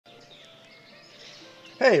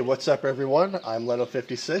Hey, what's up everyone? I'm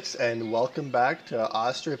Leno56 and welcome back to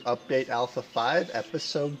Ostriv Update Alpha 5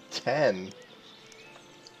 Episode 10.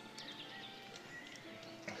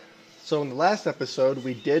 So in the last episode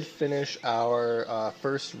we did finish our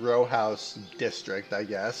first row house district, I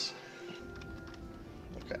guess.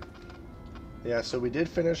 Okay. Yeah, so we did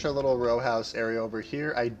finish our little row house area over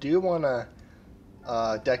here. I do want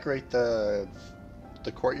to decorate the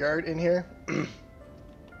courtyard in here.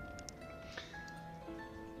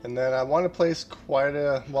 And then I want to place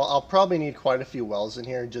well, I'll probably need quite a few wells in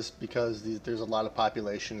here just because there's a lot of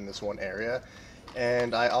population in this one area.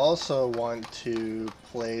 And I also want to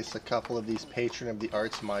place a couple of these Patron of the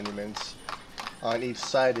Arts monuments on each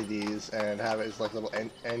side of these and have it as like little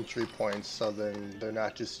entry points, so then they're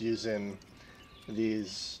not just using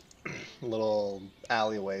these little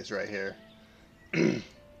alleyways right here.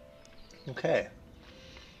 Okay.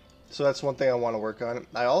 So that's one thing I want to work on.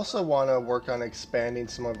 I also want to work on expanding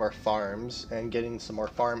some of our farms and getting some more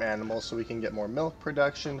farm animals so we can get more milk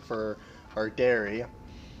production for our dairy.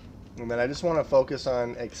 And then I just want to focus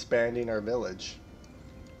on expanding our village.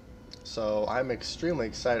 So I'm extremely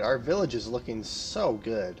excited. Our village is looking so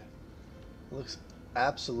good. It looks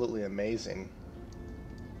absolutely amazing.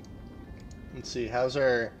 Let's see, how's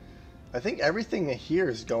our... I think everything here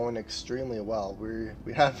is going extremely well.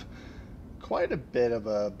 We have quite a bit of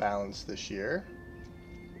a balance this year.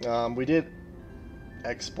 We did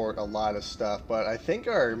export a lot of stuff, but I think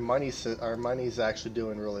our money's actually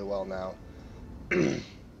doing really well now.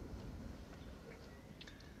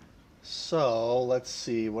 So let's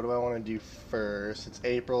see, what do I want to do first? It's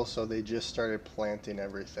April, so they just started planting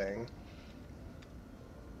everything.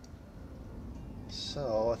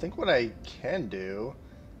 So I think what I can do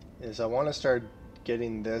is I want to start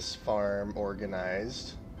getting this farm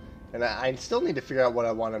organized. And I still need to figure out what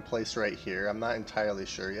I want to place right here. I'm not entirely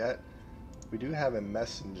sure yet. We do have a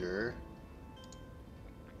messenger.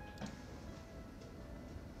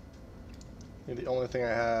 The only thing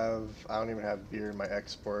I don't even have beer in my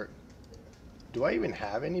export. Do I even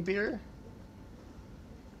have any beer?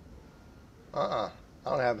 I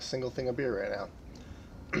don't have a single thing of beer right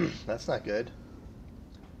now. That's not good.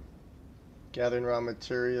 Gathering raw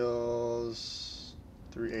materials.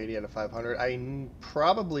 380 out of 500. I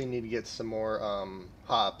probably need to get some more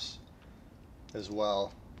hops as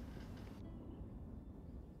well.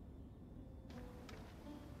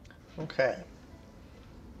 Okay.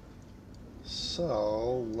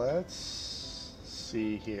 So let's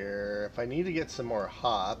see here. If I need to get some more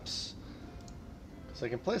hops, so I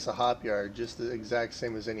can place a hop yard just the exact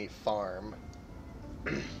same as any farm.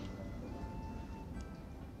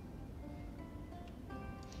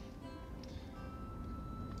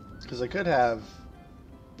 Because I could have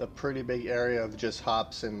a pretty big area of just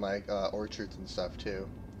hops and like orchards and stuff too.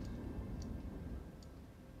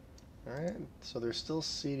 Alright, so they're still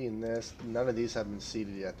seeding this. None of these have been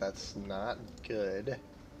seeded yet. That's not good.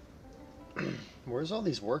 Where's all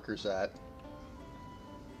these workers at?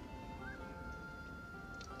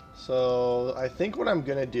 So I think what I'm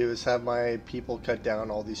gonna do is have my people cut down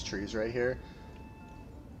all these trees right here.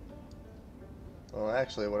 Well,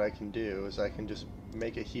 actually what I can do is I can just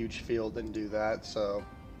make a huge field and do that, so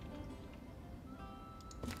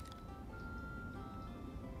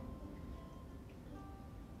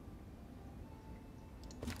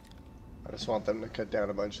I just want them to cut down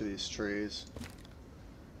a bunch of these trees.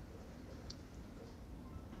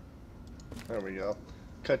 There we go.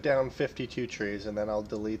 Cut down 52 trees and then I'll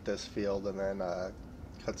delete this field and then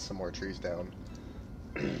cut some more trees down.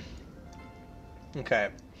 Okay.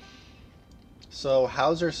 So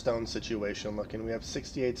how's our stone situation looking? We have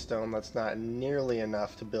 68 stone. That's not nearly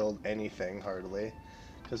enough to build anything, hardly,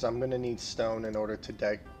 because I'm gonna need stone in order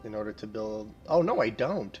to build. Oh no, I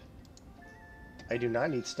don't. I do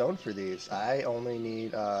not need stone for these. I only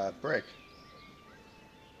need brick.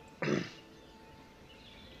 Because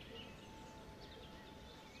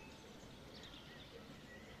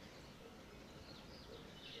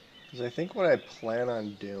I think what I plan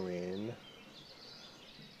on doing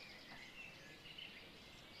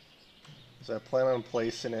is I plan on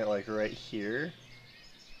placing it like right here.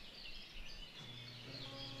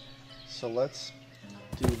 So let's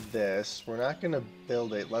do this. We're not going to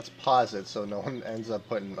build it. Let's pause it so no one ends up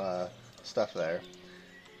putting stuff there.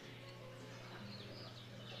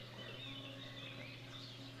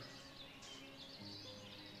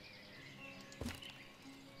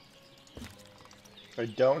 I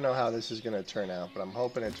don't know how this is going to turn out, but I'm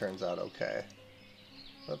hoping it turns out okay.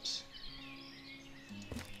 Oops.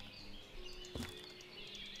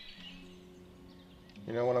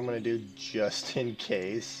 You know what I'm going to do just in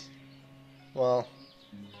case? Well,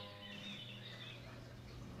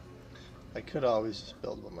 I could always just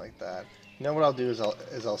build one like that. You know what I'll do is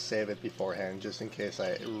I'll save it beforehand just in case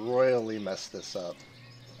I royally mess this up.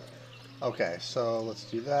 Okay, so let's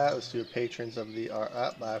do that. Let's do patrons of the art.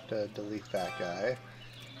 I have to delete that guy.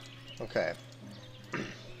 Okay.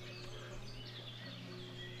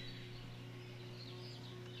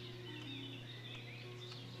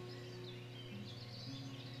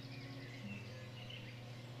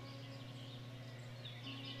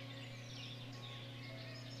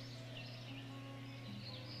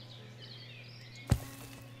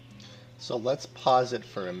 So let's pause it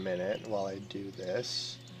for a minute while I do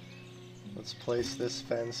this. Let's place this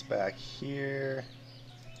fence back here,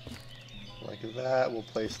 like that. We'll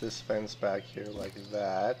place this fence back here like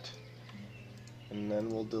that. And then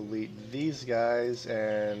we'll delete these guys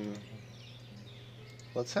and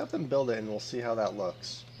let's have them build it and we'll see how that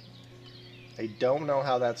looks. I don't know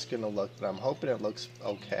how that's going to look, but I'm hoping it looks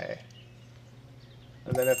okay.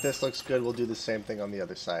 And then if this looks good, we'll do the same thing on the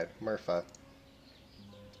other side. Murpha.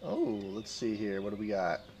 Oh, let's see here. What do we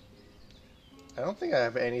got? I don't think I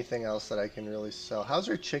have anything else that I can really sell. How's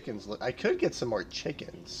our chickens look? I could get some more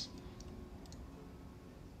chickens.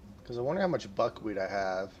 Because I wonder how much buckwheat I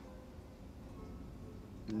have.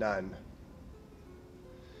 None.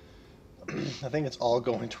 I think it's all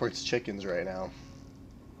going towards chickens right now.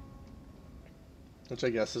 Which I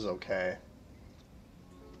guess is okay.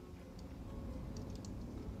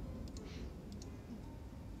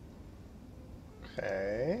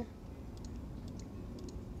 Okay.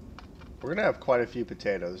 We're going to have quite a few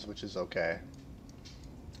potatoes, which is okay.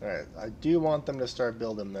 Alright, I do want them to start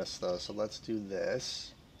building this, though, so let's do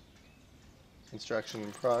this. Construction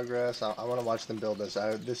in progress. I want to watch them build this.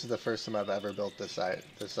 This is the first time I've ever built this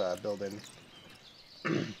building.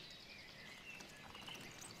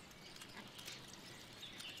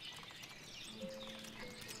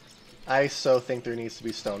 I so think there needs to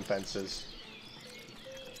be stone fences.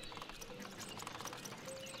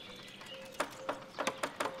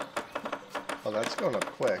 Oh, that's going up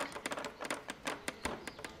quick.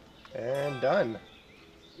 And done.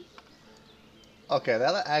 Okay,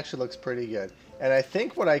 that actually looks pretty good. And I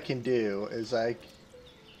think what I can do is oh,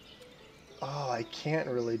 I can't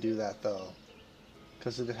really do that though,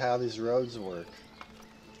 because of how these roads work.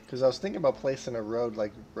 Because I was thinking about placing a road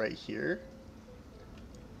like right here,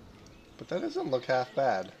 but that doesn't look half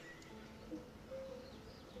bad.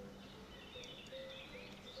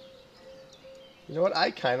 You know what?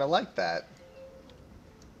 I kind of like that.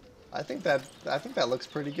 I think that looks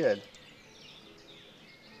pretty good.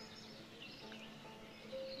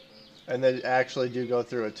 And they actually do go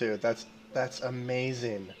through it too. That's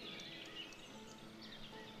amazing.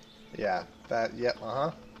 Yeah, yep,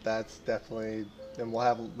 that's definitely, and we'll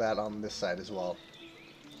have that on this side as well.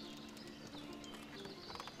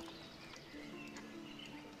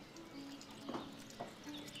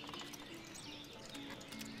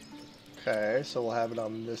 Okay, so we'll have it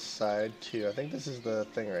on this side too. I think this is the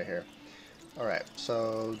thing right here. Alright,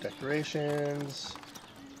 so decorations.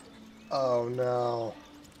 Oh no.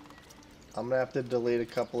 I'm gonna have to delete a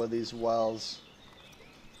couple of these wells.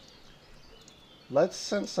 Let's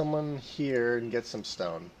send someone here and get some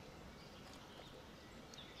stone.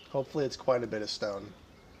 Hopefully it's quite a bit of stone.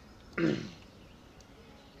 And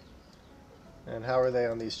how are they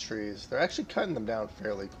on these trees? They're actually cutting them down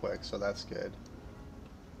fairly quick, so that's good.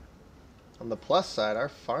 On the plus side, our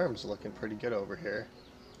farm's looking pretty good over here.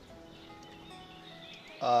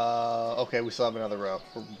 Okay, we still have another row.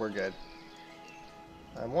 We're good.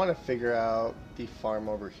 I want to figure out the farm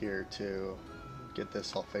over here to get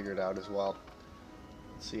this all figured out as well.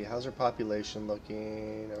 Let's see, how's our population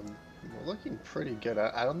looking? We're looking pretty good.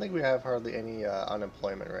 I don't think we have hardly any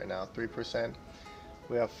unemployment right now. 3%.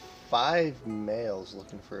 We have 5 males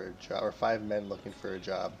looking for a job, or 5 men looking for a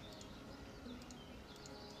job.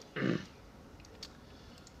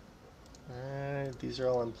 Alright, these are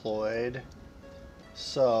all employed.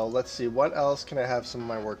 So, let's see, what else can I have some of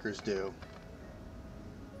my workers do?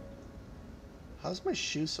 How's my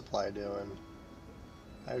shoe supply doing?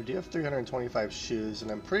 I do have 325 shoes, and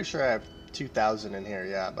I'm pretty sure I have 2,000 in here.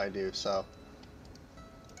 Yeah, I do, so.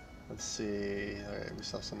 Let's see. Alright, we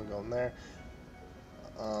still have someone going there.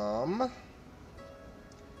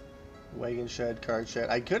 Wagon shed, cart shed.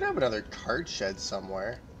 I could have another cart shed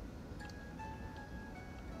somewhere.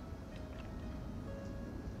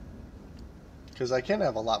 Because I can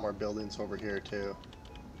have a lot more buildings over here, too.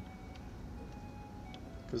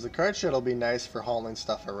 Because the cart shed will be nice for hauling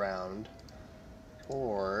stuff around.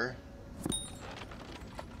 Or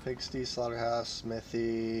pigsty, slaughterhouse,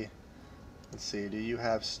 smithy. Let's see, do you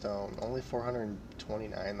have stone? Only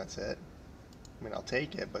 429, that's it. I mean, I'll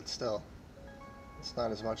take it, but still. It's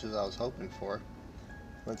not as much as I was hoping for.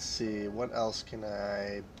 Let's see, what else can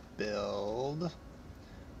I build?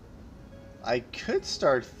 I could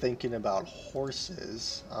start thinking about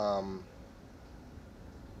horses. I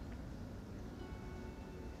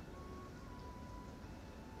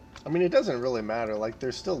mean, it doesn't really matter. Like,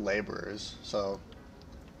 they're still laborers, so...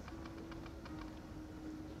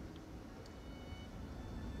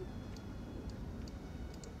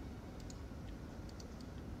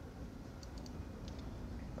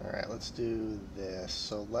 Alright, let's do this.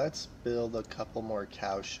 So let's build a couple more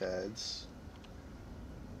cow sheds.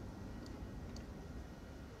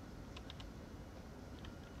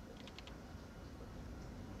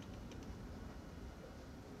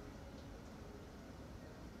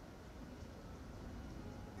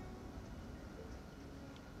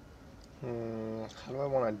 How do I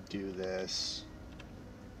want to do this?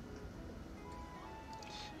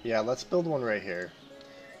 Yeah, let's build one right here.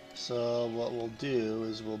 So what we'll do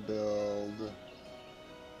is we'll build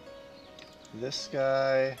this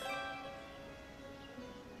guy.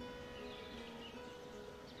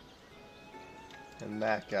 And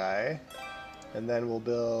that guy. And then we'll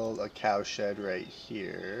build a cow shed right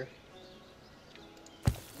here.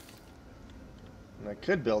 And I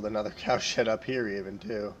could build another cow shed up here even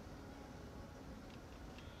too.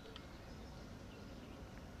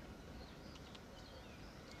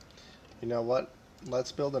 You know what?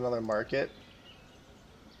 Let's build another market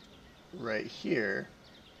right here.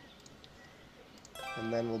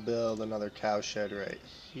 And then we'll build another cow shed right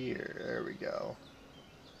here. There we go.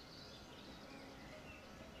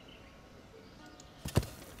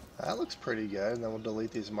 That looks pretty good. And then we'll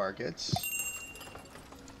delete these markets.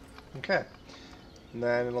 Okay. And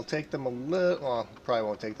then it'll take them a little... Well, probably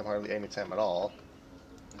won't take them hardly any time at all.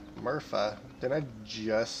 Murpha, did I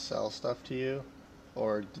just sell stuff to you?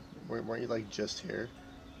 Or weren't you like just here?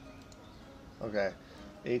 Okay.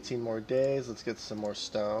 18 more days. Let's get some more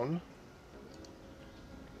stone.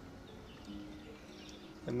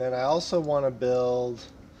 And then I also want to build...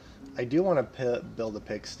 I do want to build a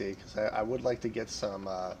pigsty, because I would like to get some...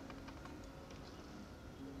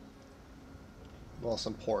 well,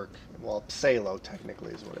 some pork. Well, salo,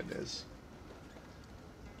 technically, is what it is.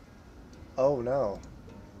 Oh, no.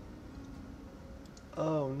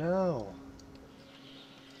 Oh, no.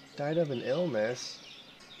 Died of an illness?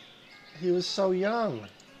 He was so young.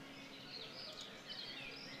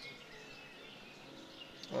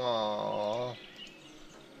 Aww.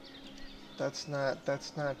 That's not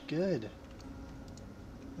good.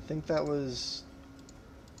 I think that was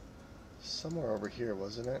somewhere over here,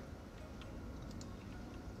 wasn't it?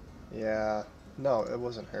 Yeah. No, it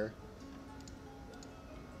wasn't her.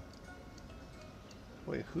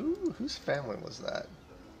 Wait, whose family was that?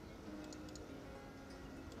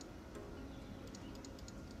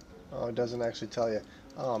 Oh, it doesn't actually tell you.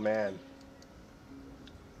 Oh, man.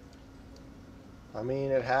 I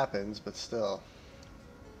mean, it happens, but still.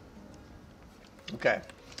 Okay.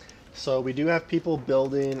 So we do have people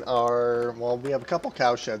building our... Well, we have a couple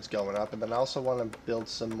cow sheds going up, and then I also want to build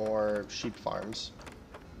some more sheep farms.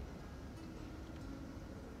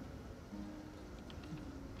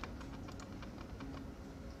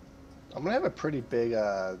 I'm going to have a pretty big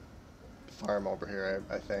farm over here,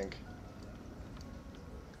 I think.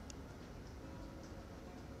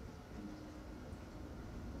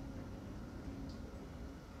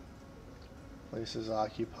 Place is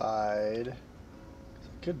occupied.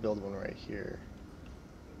 I could build one right here.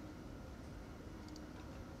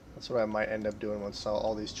 That's what I might end up doing once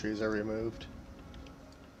all these trees are removed.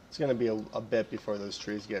 It's going to be a bit before those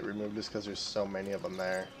trees get removed just because there's so many of them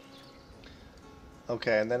there.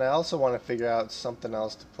 Okay, and then I also want to figure out something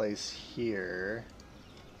else to place here.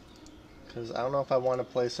 Because I don't know if I want to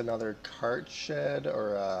place another cart shed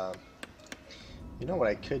or... you know what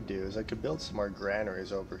I could do is I could build some more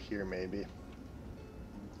granaries over here maybe.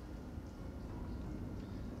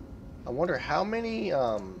 I wonder how many...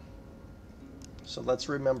 so let's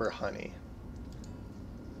remember honey.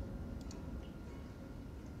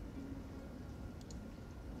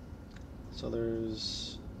 So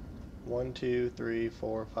there's 1, 2, 3,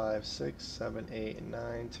 4, 5, 6, 7, 8,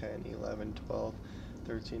 9, 10, 11, 12,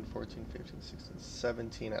 13, 14, 15, 16,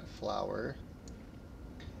 17 at flower.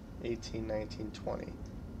 18, 19, 20,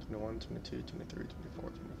 21, 22, 23, 24,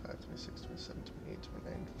 25, 26, 27, 28,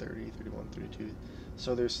 29, 30, 31, 32.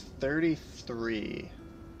 So there's 33.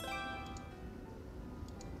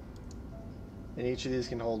 And each of these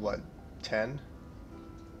can hold what? 10?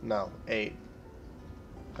 No, 8.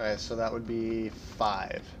 Alright, so that would be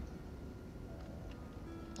 5.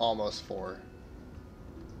 Almost 4.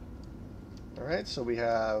 Alright, so we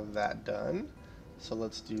have that done. So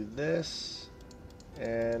let's do this.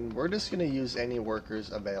 And we're just going to use any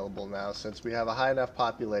workers available now. Since we have a high enough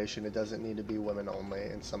population, it doesn't need to be women only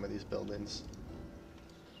in some of these buildings.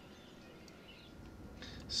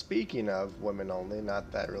 Speaking of women only,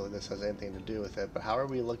 not that really this has anything to do with it, but how are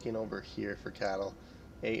we looking over here for cattle?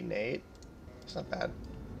 8 and 8? It's not bad.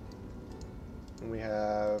 And we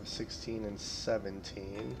have 16 and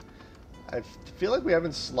 17. I feel like we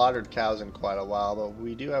haven't slaughtered cows in quite a while, but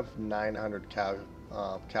we do have 900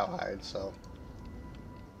 cowhide, so...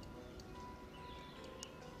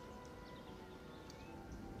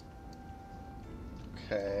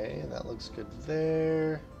 Okay, that looks good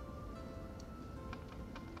there.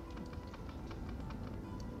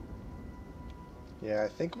 Yeah, I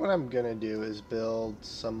think what I'm gonna do is build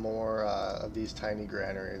some more of these tiny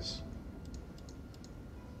granaries.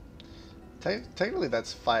 Technically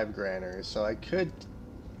that's 5 granaries, so I could...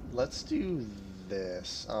 Let's do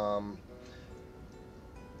this. I'm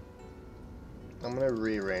gonna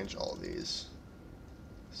rearrange all these.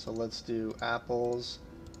 So let's do apples.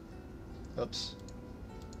 Oops.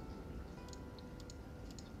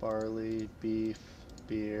 Barley, beef,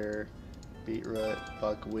 beer, beetroot,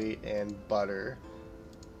 buckwheat, and butter.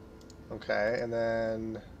 Okay, and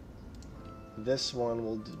then this one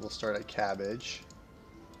we'll start at cabbage.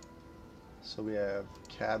 So we have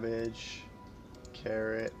cabbage,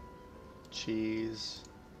 carrot, cheese,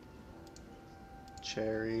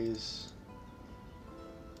 cherries,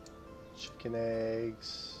 chicken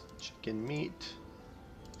eggs, chicken meat,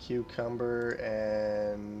 cucumber,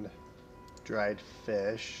 and dried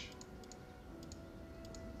fish.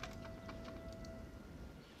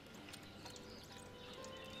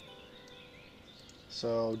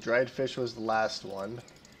 So dried fish was the last one.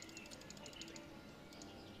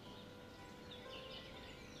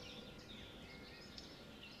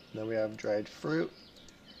 Then we have dried fruit,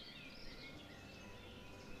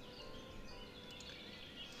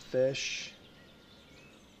 fish,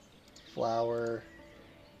 flour,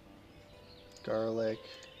 garlic,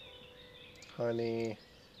 honey,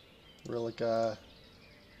 relica,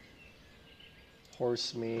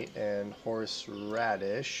 horse meat, and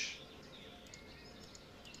horseradish.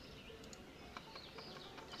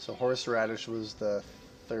 So horseradish was the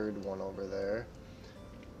third one over there.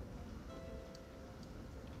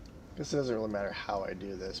 I guess it doesn't really matter how I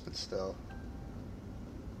do this, but still.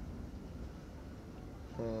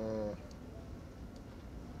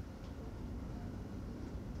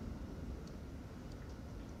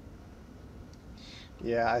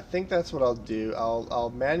 Yeah, I think that's what I'll do.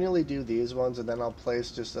 I'll manually do these ones, and then I'll place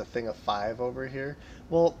just a thing of 5 over here.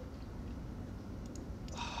 Well,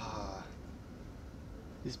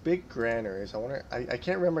 these big granaries, I wonder, I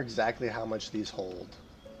can't remember exactly how much these hold.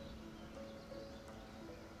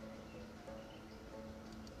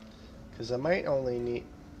 Because I might only need,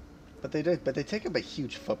 but they take up a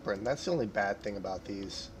huge footprint. That's the only bad thing about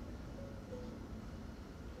these.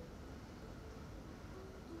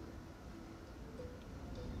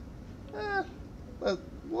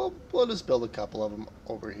 We'll just build a couple of them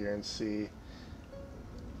over here and see.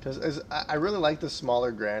 Because I really like the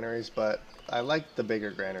smaller granaries, but I like the bigger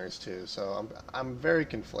granaries too. So I'm very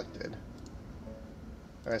conflicted.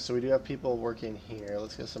 All right, so we do have people working here.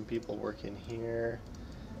 Let's get some people working here.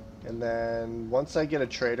 And then once I get a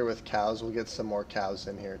trader with cows, we'll get some more cows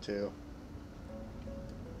in here too.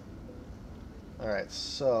 Alright,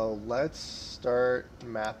 so let's start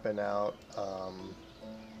mapping out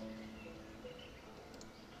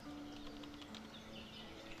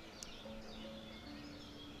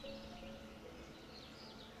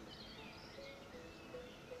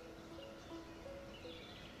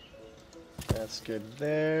that's good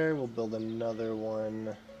there. We'll build another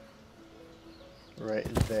one right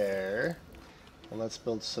there. And let's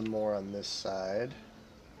build some more on this side.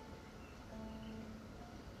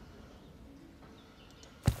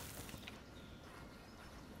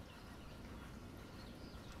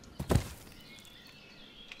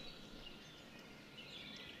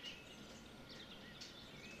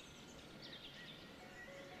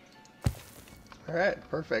 Alright,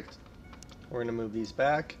 perfect. We're going to move these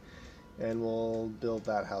back, and we'll build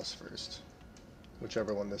that house first.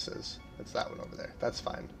 Whichever one this is. It's that one over there. That's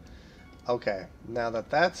fine. Okay, now that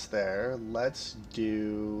that's there, let's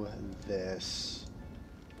do this.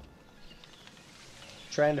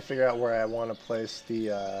 Trying to figure out where I want to place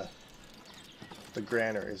the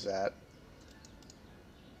granaries at.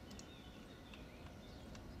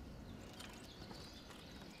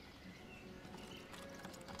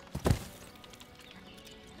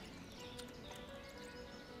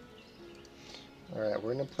 Alright,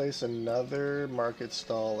 we're going to place another market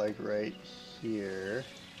stall like right here.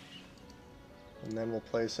 And then we'll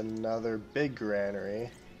place another big granary.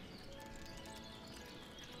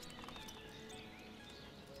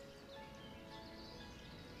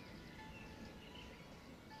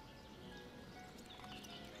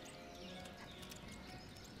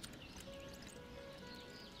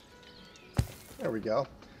 There we go.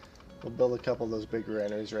 We'll build a couple of those big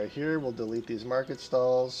granaries right here. We'll delete these market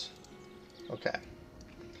stalls. Okay.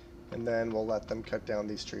 And then we'll let them cut down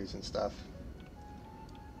these trees and stuff.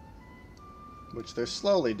 Which they're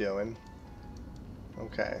slowly doing.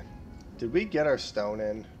 Okay. Did we get our stone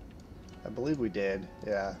in? I believe we did.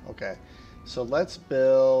 Yeah, okay. So let's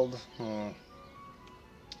build... I'm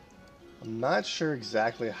not sure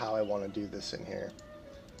exactly how I want to do this in here.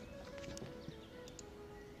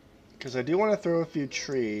 Because I do want to throw a few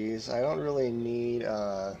trees. I don't really need...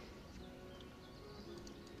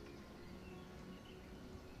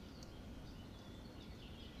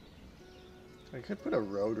 I could put a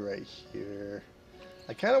road right here.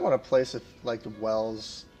 I kind of want to place it like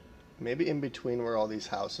wells, maybe in between where all these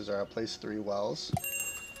houses are. I'll place 3 wells.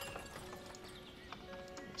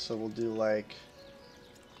 So we'll do like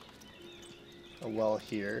a well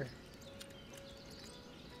here.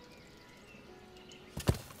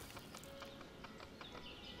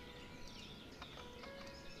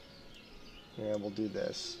 Yeah, we'll do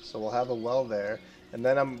this. So we'll have a well there, and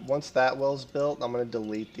then once that well's built, I'm going to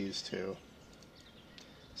delete these 2.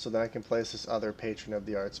 So then I can place this other patron of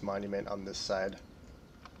the arts monument on this side.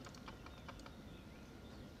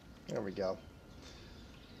 There we go.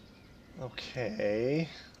 Okay.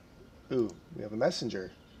 Ooh, we have a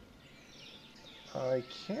messenger. I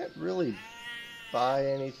can't really buy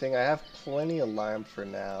anything. I have plenty of lime for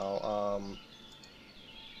now.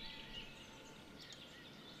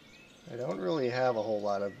 I don't really have a whole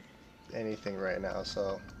lot of anything right now,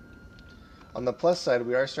 so... On the plus side,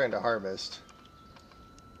 we are starting to harvest.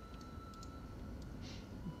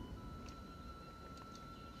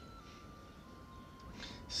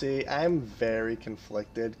 See, I'm very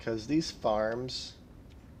conflicted because these farms,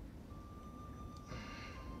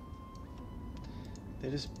 they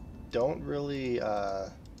just don't really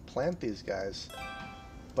plant these guys.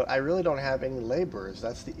 But I really don't have any laborers.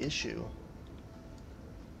 That's the issue.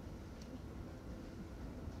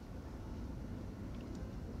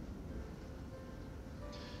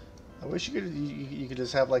 I wish you could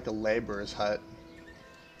just have like a laborer's hut.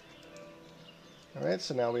 Alright,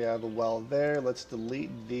 so now we have a well there. Let's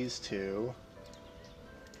delete these 2.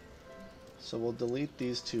 So we'll delete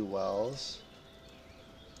these 2 wells.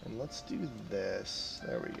 And let's do this.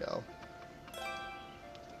 There we go.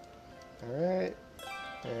 Alright.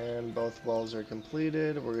 And both wells are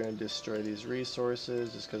completed. We're going to destroy these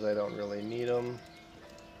resources just because I don't really need them.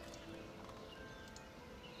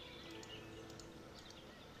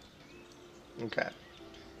 Okay.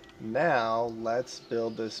 Now, let's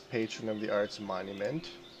build this patron of the arts monument.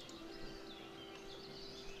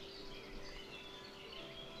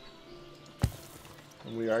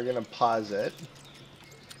 And we are going to pause it.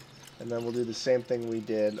 And then we'll do the same thing we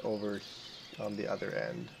did over on the other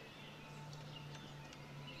end.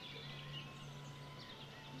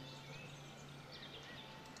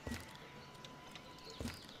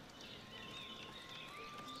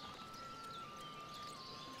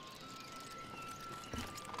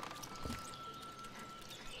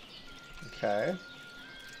 Okay.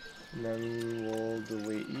 And then we'll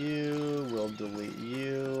delete you. We'll delete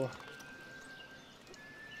you.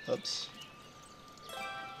 Oops.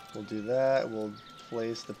 We'll do that. We'll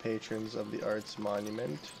place the patrons of the arts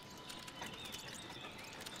monument.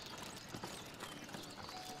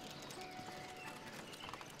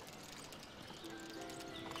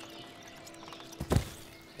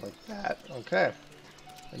 Like that. Okay.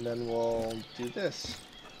 And then we'll do this.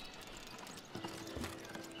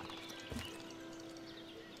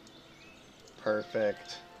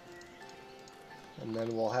 Perfect. And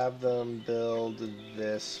then we'll have them build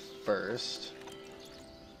this first.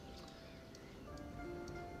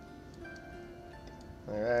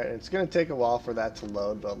 Alright, it's going to take a while for that to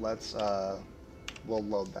load, but let's, we'll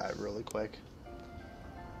load that really quick.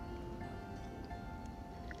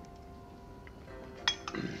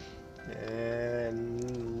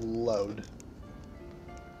 And load.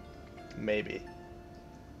 Maybe.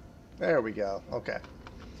 There we go. Okay.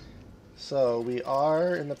 So we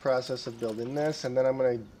are in the process of building this, and then I'm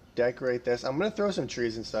going to decorate this. I'm going to throw some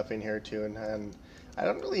trees and stuff in here too, and I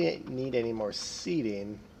don't really need any more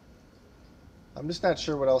seating. I'm just not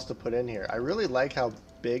sure what else to put in here. I really like how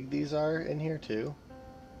big these are in here too.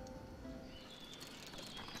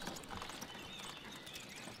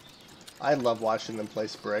 I love watching them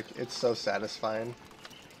place brick. It's so satisfying.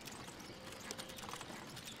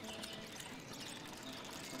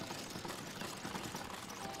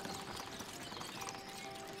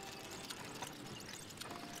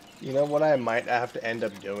 You know what I might have to end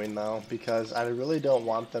up doing though, because I really don't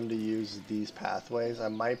want them to use these pathways. I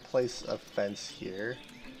might place a fence here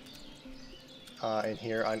and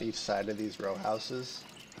here on each side of these row houses,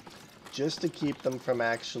 just to keep them from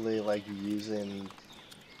actually like using.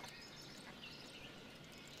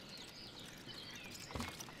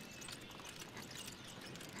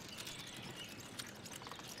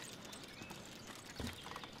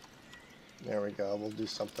 There we go. We'll do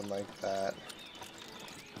something like that.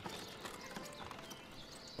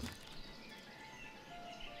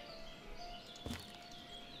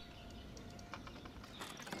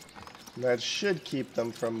 That should keep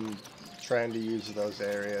them from trying to use those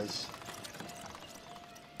areas.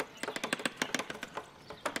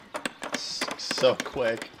 So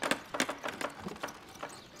quick.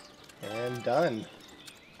 And done.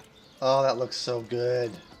 Oh, that looks so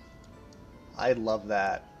good. I love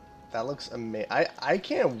that. That looks amazing. I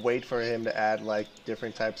can't wait for him to add like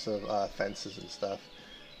different types of fences and stuff.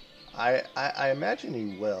 I imagine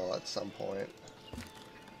he will at some point.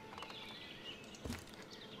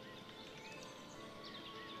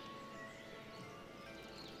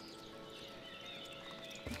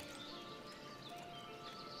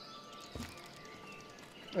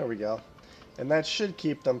 There we go. And that should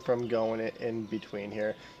keep them from going in between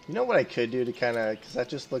here. You know what I could do to kind of, because that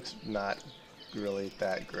just looks not really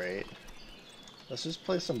that great. Let's just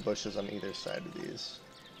place some bushes on either side of these.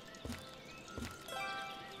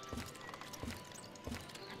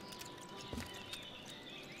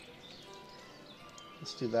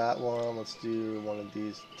 Let's do that one. Let's do one of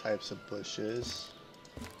these types of bushes.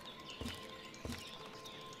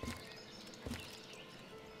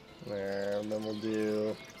 There, and then we'll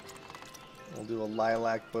do a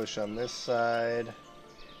lilac bush on this side.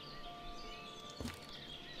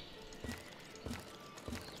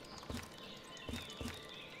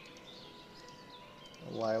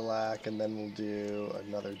 A lilac, and then we'll do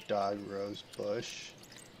another dog rose bush.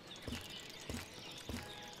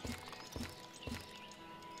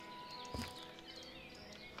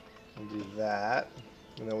 We'll do that,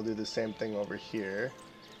 and then we'll do the same thing over here.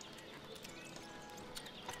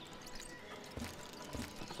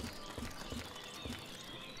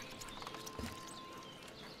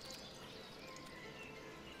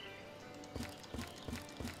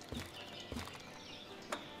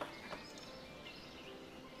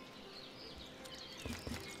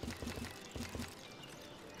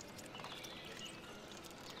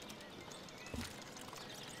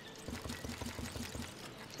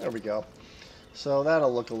 There we go. So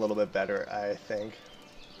that'll look a little bit better, I think.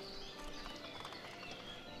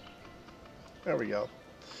 There we go.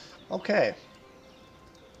 Okay.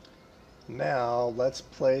 Now let's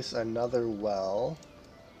place another well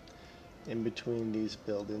in between these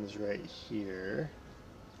buildings right here.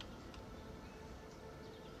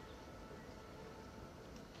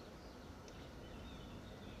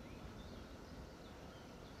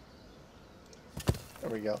 There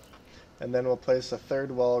we go. And then we'll place a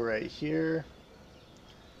third well right here.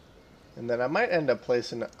 And then I might end up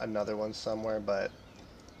placing another one somewhere, but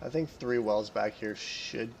I think 3 wells back here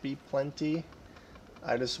should be plenty.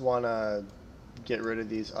 I just want to get rid of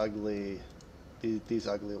these ugly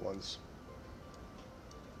ones.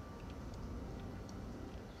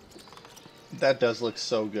 That does look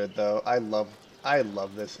so good though. I love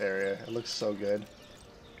this area. It looks so good.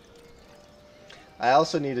 I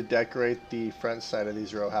also need to decorate the front side of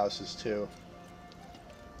these row houses too.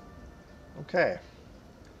 Okay.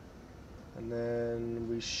 And then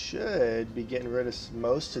we should be getting rid of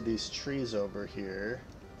most of these trees over here.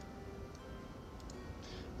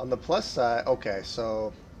 On the plus side, okay,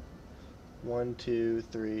 so 1, 2,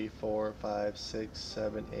 3, 4, 5, 6,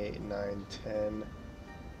 7, 8, 9, 10,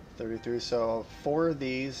 33. So 4 of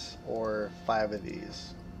these or 5 of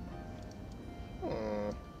these.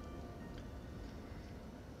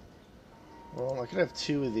 Well, I could have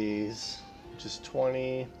 2 of these, which is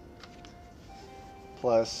 20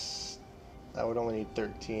 plus, I would only need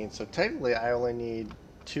 13. So technically I only need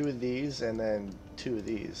 2 of these and then 2 of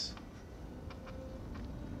these.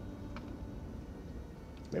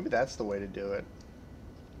 Maybe that's the way to do it.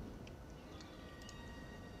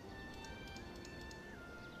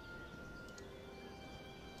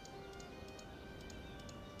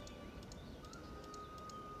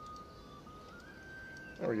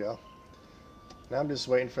 There we go. Now I'm just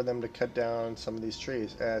waiting for them to cut down some of these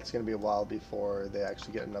trees. It's going to be a while before they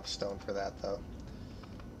actually get enough stone for that, though.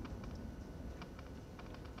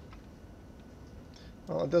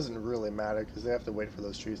 Well, it doesn't really matter because they have to wait for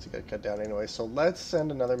those trees to get cut down anyway. So let's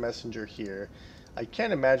send another messenger here. I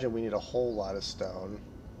can't imagine we need a whole lot of stone.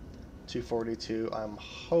 242. I'm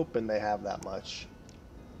hoping they have that much.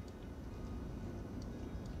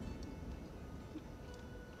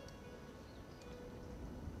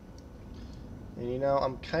 And you know,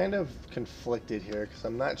 I'm kind of conflicted here because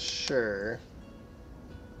I'm not sure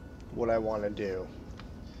what I want to do.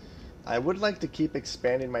 I would like to keep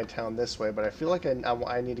expanding my town this way, but I feel like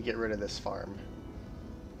I need to get rid of this farm.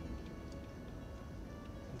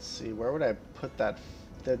 Let's see, where would I put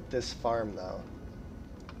this farm though?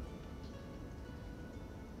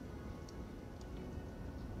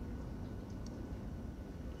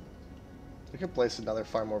 I could place another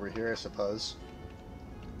farm over here, I suppose.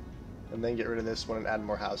 And then get rid of this one and add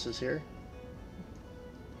more houses here.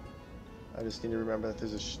 I just need to remember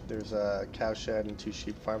that there's a cow shed and 2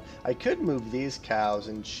 sheep farms. I could move these cows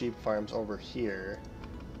and sheep farms over here.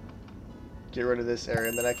 Get rid of this area,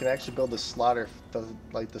 and then I can actually build the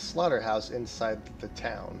slaughterhouse inside the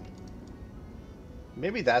town.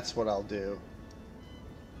 Maybe that's what I'll do.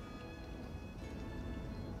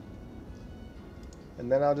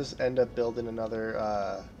 And then I'll just end up building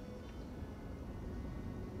another,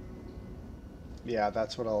 yeah,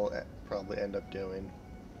 that's what I'll probably end up doing.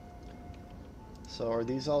 So are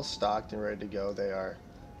these all stocked and ready to go? They are.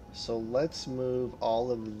 So let's move all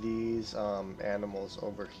of these animals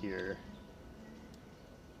over here.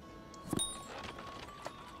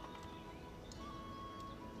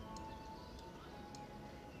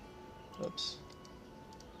 Oops.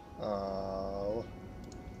 Oh.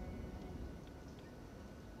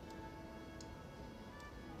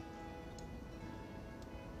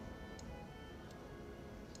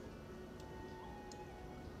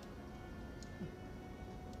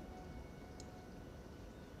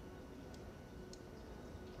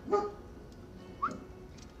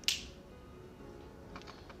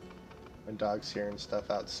 My dog's hearing stuff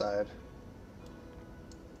outside.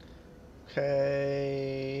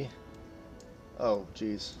 Okay. Oh,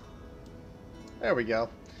 geez. There we go.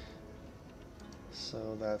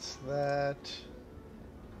 So that's that.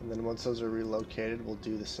 And then once those are relocated, we'll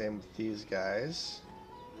do the same with these guys.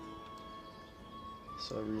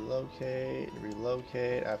 So relocate,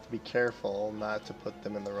 relocate. I have to be careful not to put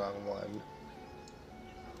them in the wrong one.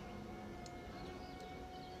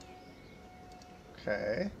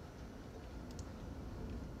 Okay.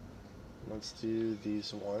 Let's do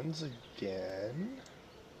these ones again.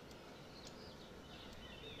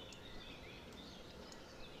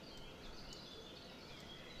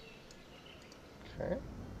 Okay.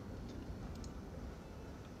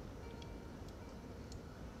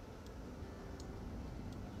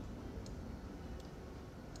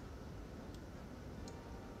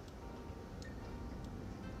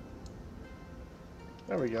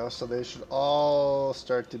 There we go. So they should all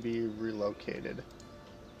start to be relocated.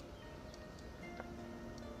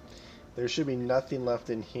 There should be nothing left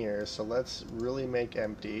in here, so let's really make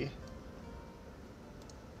empty.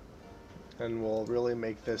 And we'll really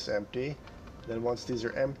make this empty. Then once these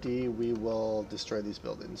are empty, we will destroy these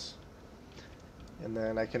buildings. And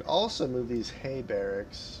then I can also move these hay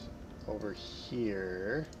barracks over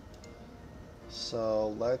here. So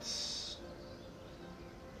let's...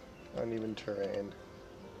 uneven terrain.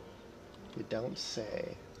 You don't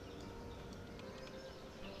say.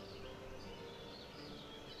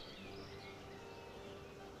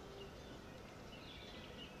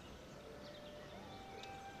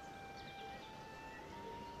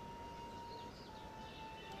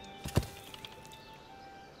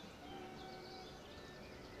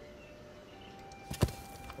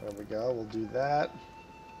 There we go, we'll do that.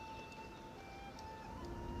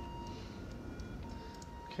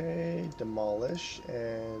 Okay, demolish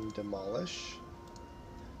and demolish.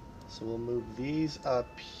 So we'll move these up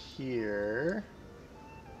here.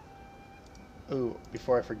 Ooh,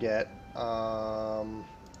 before I forget,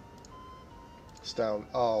 stone.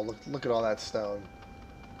 Oh, look at all that stone.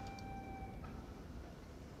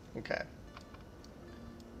 Okay.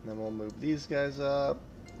 And then we'll move these guys up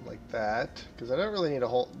like that, because I don't really need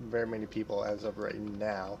very many people as of right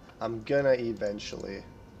now. I'm gonna eventually.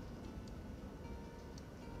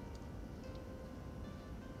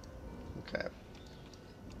 Okay.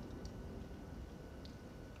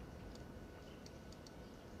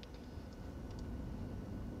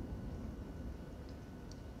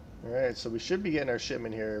 Alright, so we should be getting our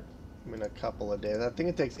shipment here in a couple of days. I think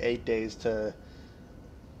it takes 8 days to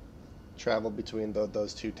travel between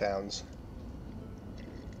those 2 towns.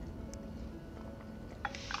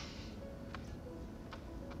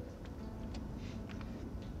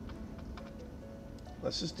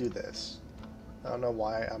 Let's just do this. I don't know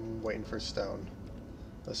why I'm waiting for stone.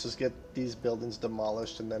 Let's just get these buildings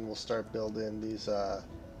demolished and then we'll start building these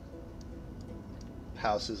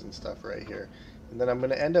houses and stuff right here. And then I'm going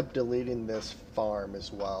to end up deleting this farm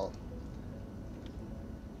as well.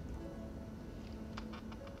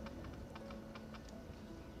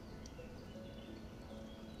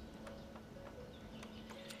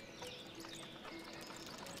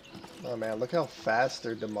 Oh man, look how fast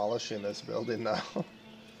they're demolishing this building now.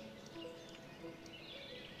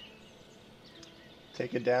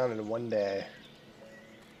 Take it down in one day.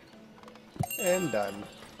 And done.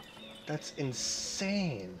 That's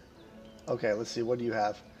insane. Okay, let's see. What do you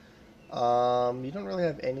have? You don't really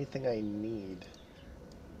have anything I need.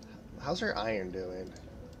 How's our iron doing?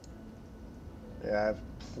 Yeah,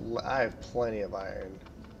 I have plenty of iron.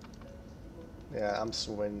 Yeah, I'm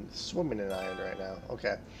swimming in iron right now.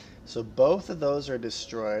 Okay, so both of those are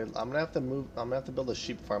destroyed. I'm gonna have to move. I'm gonna have to build a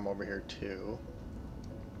sheep farm over here too.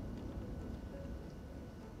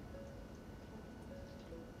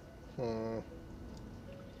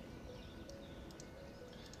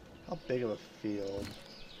 How big of a field?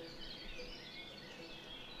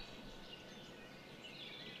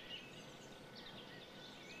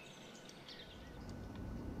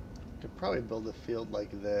 Could probably build a field like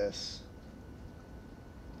this.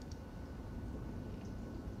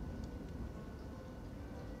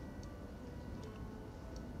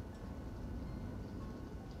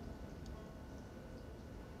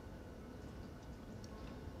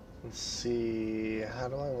 Let's see, how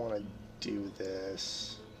do I want to do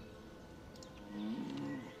this?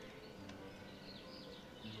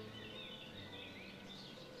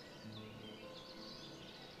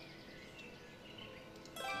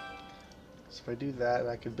 So if I do that, and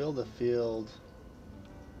I could build a field,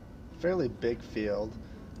 fairly big field.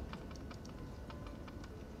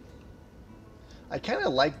 I kind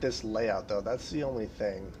of like this layout though, that's the only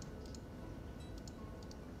thing.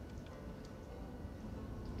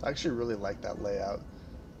 I actually really like that layout.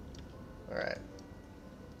 Alright.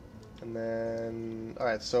 And then,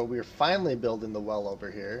 alright, so we're finally building the well over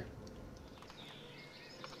here.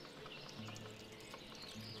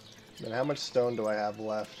 And how much stone do I have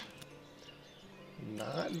left?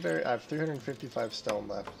 Not very, I have 355 stone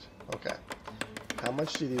left. Okay. How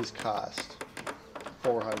much do these cost?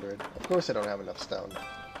 400. Of course I don't have enough stone.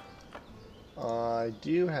 I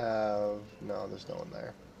do have, no, there's no one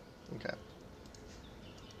there. Okay.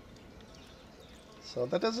 So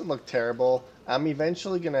that doesn't look terrible. I'm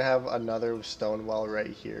eventually going to have another stone well right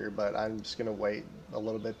here, but I'm just going to wait a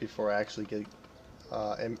little bit before I actually get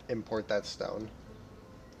import that stone.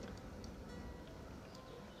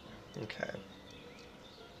 Okay.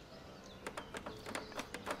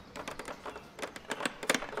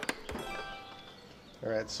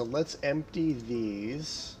 Alright, so let's empty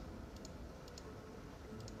these.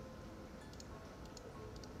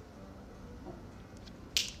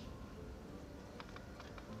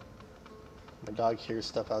 My dog hears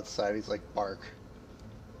stuff outside. He's like, bark.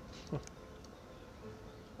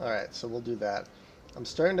 Alright, so we'll do that. I'm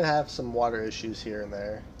starting to have some water issues here and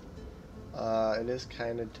there. It is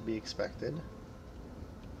kind of to be expected.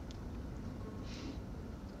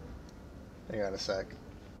 Hang on a sec.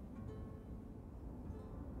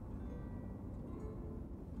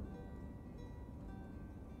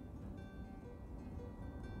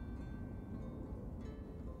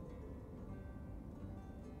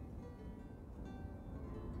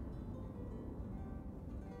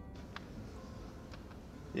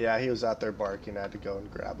 Yeah, he was out there barking. I had to go and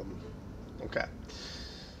grab him. Okay.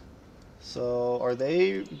 So, are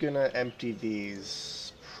they gonna empty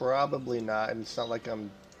these? Probably not, and it's not like I'm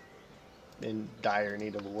in dire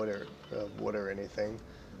need of wood or anything.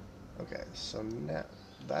 Okay, so now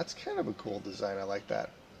that's kind of a cool design. I like that.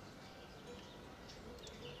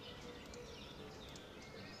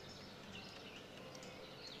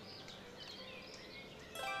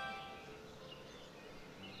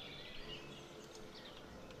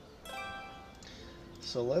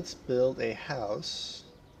 So let's build a house.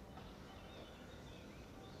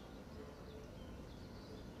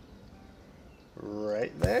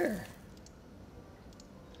 Right there.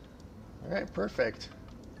 Alright, perfect.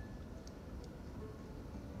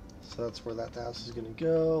 So that's where that house is going to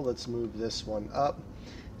go. Let's move this one up.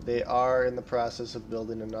 They are in the process of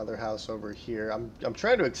building another house over here. I'm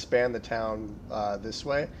trying to expand the town this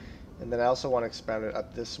way. And then I also want to expand it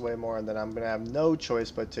up this way more, and then I'm going to have no choice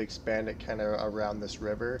but to expand it kind of around this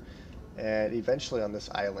river, and eventually on this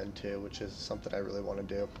island too, which is something I really want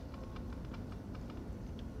to do.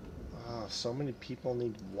 Oh, so many people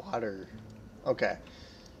need water. Okay.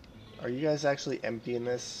 Are you guys actually emptying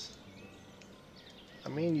this? I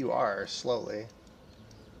mean, you are, slowly.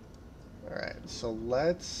 Alright, so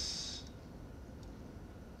let's...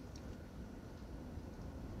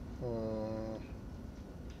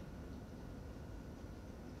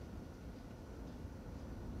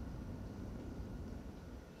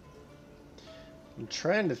 I'm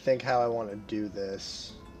trying to think how I want to do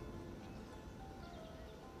this.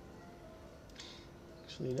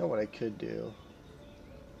 Actually, you know what I could do?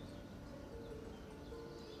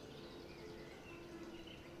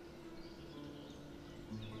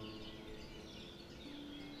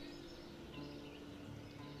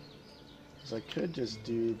 Because I could just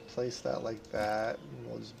place that like that, and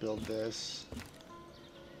we'll just build this.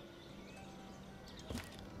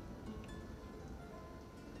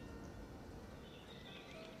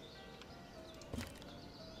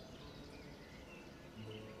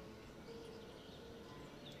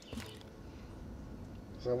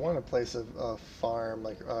 So I want to place a farm,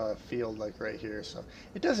 like a field, like right here. So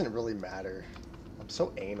it doesn't really matter. I'm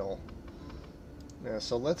so anal. Yeah,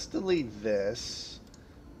 so let's delete this,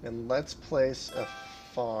 and let's place a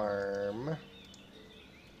farm.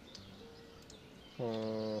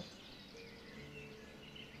 Hmm.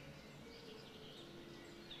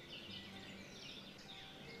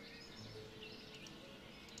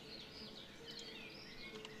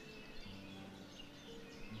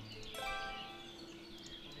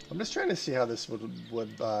 I'm just trying to see how this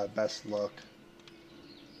would best look.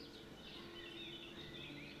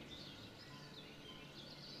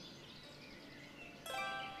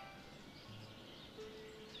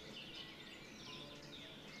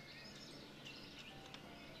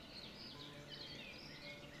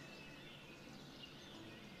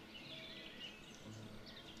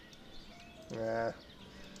 Yeah,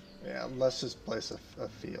 yeah. Let's just place a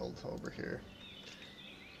field over here.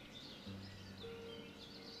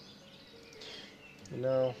 You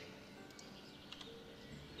know.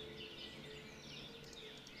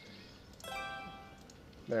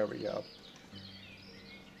 There we go.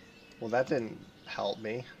 Well, that didn't help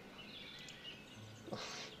me.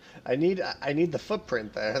 I need the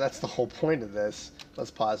footprint there. That's the whole point of this.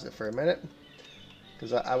 Let's pause it for a minute,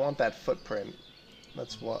 because I want that footprint.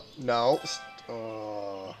 That's what. No.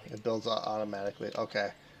 Oh, it builds automatically.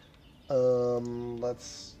 Okay.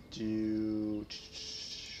 Let's do.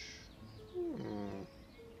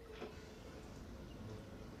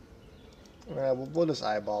 Yeah, we'll just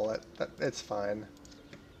eyeball it. It's fine.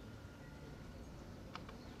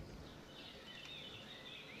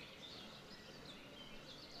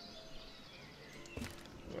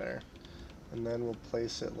 There. And then we'll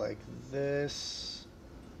place it like this.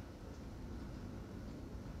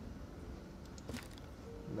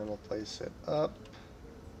 And then we'll place it up.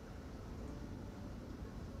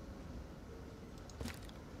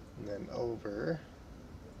 And then over.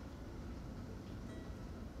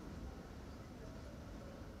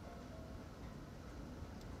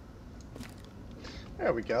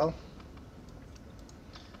 There we go.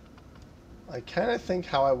 I kind of think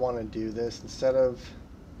how I want to do this instead of...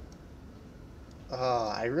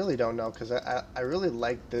 I really don't know, because I really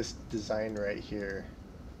like this design right here.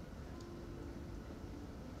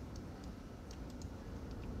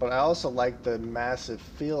 But I also like the massive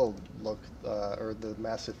field look, or the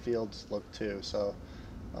massive fields look too, so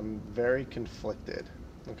I'm very conflicted.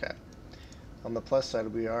 Okay. On the plus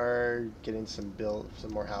side, we are getting some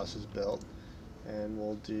more houses built. And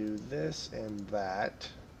we'll do this and that.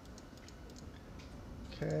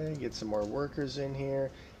 Okay, get some more workers in here.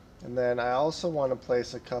 And then I also want to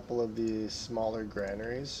place a couple of these smaller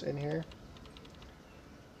granaries in here.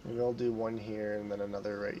 Maybe I'll do one here and then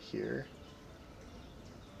another right here.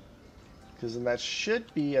 Because then that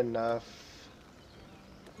should be enough.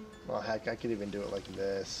 Well, heck, I could even do it like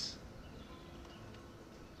this.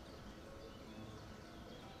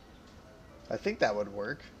 I think that would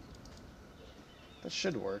work. That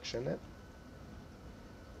should work, shouldn't it?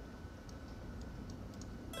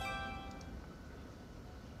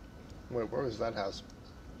 Wait, where was that house?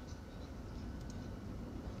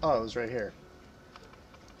 Oh, it was right here.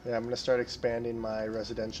 Yeah, I'm going to start expanding my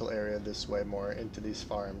residential area this way more into these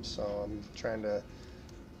farms. So I'm trying to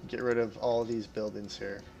get rid of all these buildings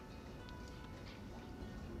here.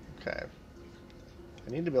 Okay.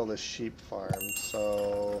 I need to build a sheep farm,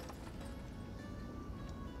 so...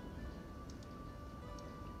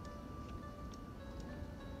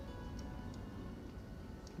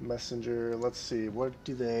 Messenger, let's see, what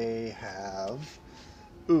do they have?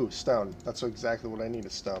 Ooh, stone. That's exactly what I need,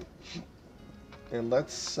 is stone. And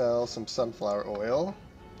let's sell some sunflower oil.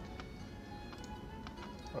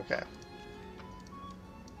 Okay.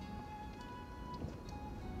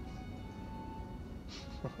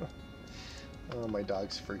 Oh, my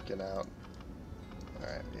dog's freaking out.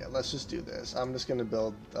 Alright, yeah, let's just do this. I'm just going to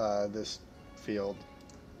build this field.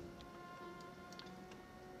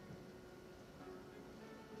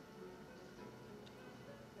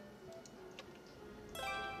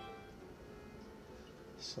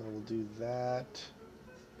 So we'll do that.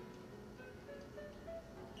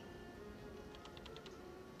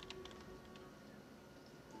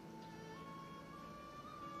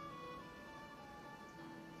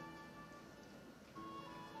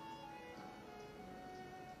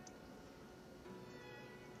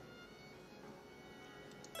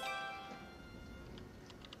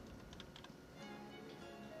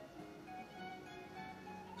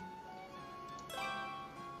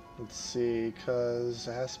 Let's see, because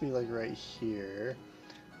it has to be like right here.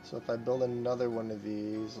 So if I build another one of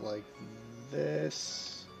these like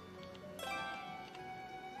this.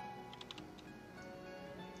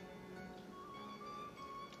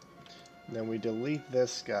 And then we delete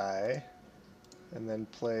this guy. And then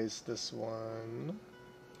place this one.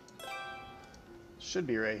 Should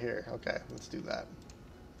be right here. Okay, let's do that.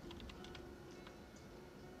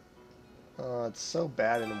 It's so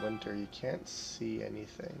bad in winter, you can't see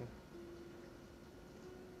anything.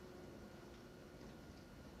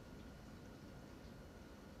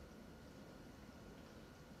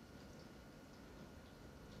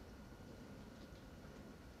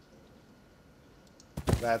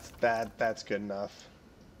 That's good enough.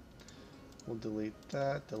 We'll delete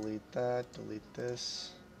that, delete that, delete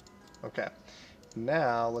this. Okay.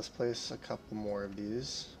 Now let's place a couple more of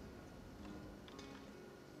these.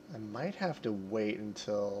 I might have to wait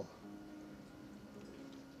until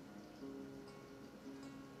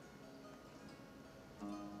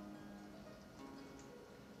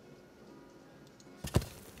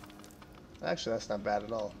actually that's not bad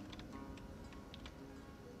at all.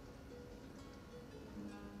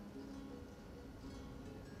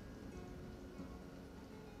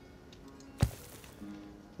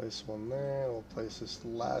 Place one there, we'll place this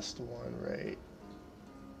last one right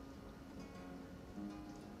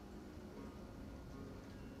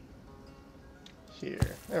here.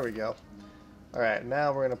 There we go. Alright,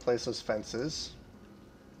 now we're going to place those fences.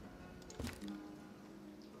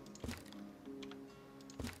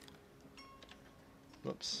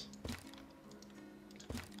 Whoops.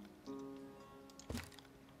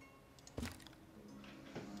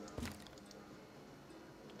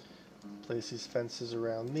 Place these fences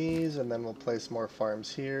around these, and then we'll place more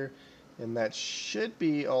farms here. And that should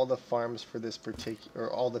be all the farms for this particular,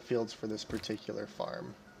 or all the fields for this particular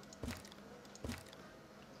farm.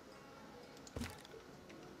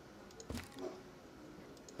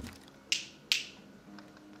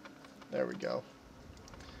 There we go.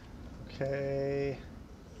 Okay.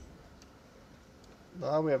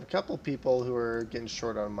 Well, we have a couple people who are getting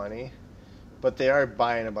short on money, but they are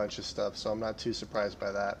buying a bunch of stuff, so I'm not too surprised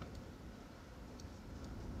by that.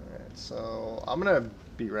 Alright, so I'm gonna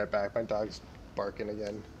be right back. My dog's barking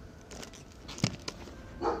again.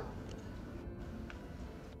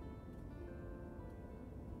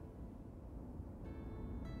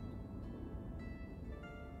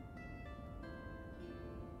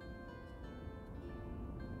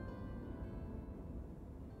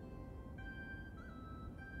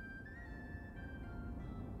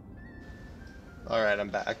 Alright, I'm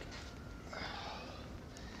back.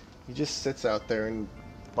 He just sits out there and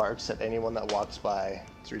barks at anyone that walks by.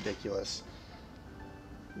 It's ridiculous.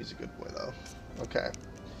 He's a good boy, though. Okay.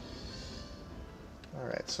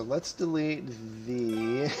 Alright, so let's delete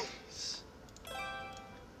these.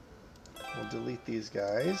 We'll delete these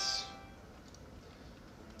guys.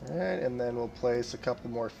 Alright, and then we'll place a couple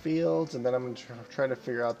more fields, and then I'm going to try to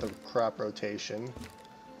figure out the crop rotation.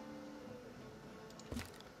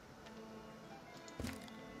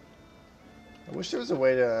 I wish there was a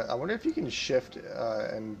way to... I wonder if you can shift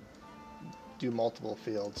and do multiple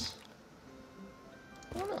fields.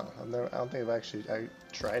 I don't know. I don't think I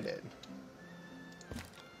tried it.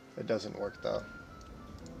 It doesn't work though.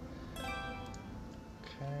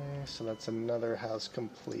 Okay, so that's another house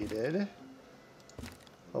completed.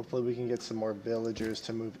 Hopefully we can get some more villagers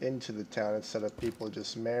to move into the town instead of people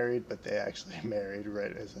just married, but they actually married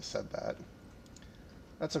right as I said that.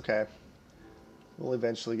 That's okay. We'll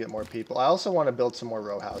eventually get more people. I also want to build some more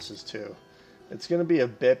row houses too. It's going to be a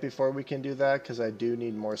bit before we can do that because I do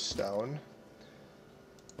need more stone.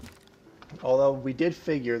 Although we did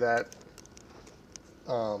figure that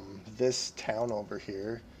this town over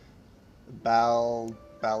here,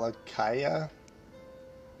 Balakaya,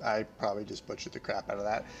 I probably just butchered the crap out of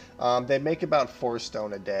that. They make about 4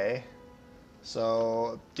 stone a day.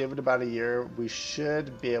 So give it about a year. We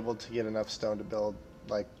should be able to get enough stone to build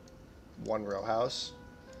like 1 row house.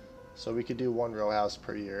 So we could do 1 row house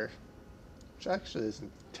per year, which actually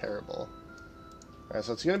isn't terrible. Alright,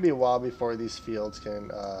 so it's going to be a while before these fields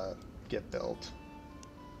can get built.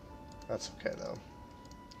 That's okay though.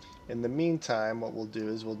 In the meantime, what we'll do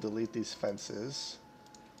is we'll delete these fences.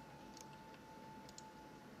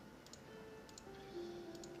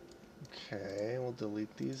 Okay, we'll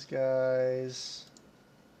delete these guys.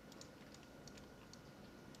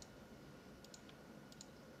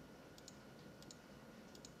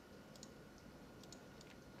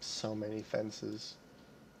 So many fences.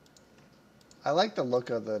 I like the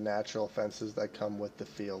look of the natural fences that come with the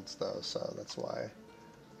fields though, so that's why.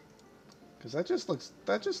 Because that just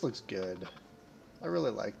looks good. I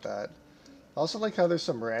really like that. I also like how there's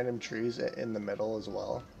some random trees in the middle as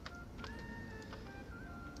well.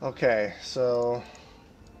 Okay, so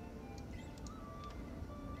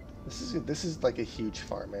this is like a huge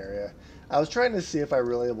farm area. I was trying to see if I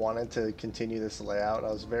really wanted to continue this layout.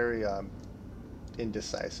 I was very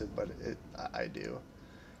indecisive, but I do.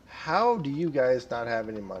 How do you guys not have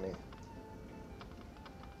any money?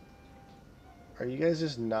 Are you guys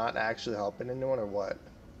just not actually helping anyone or what?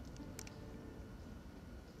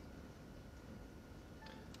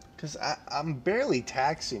 Because I'm barely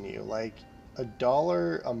taxing you. Like,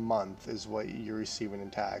 $1 a month is what you're receiving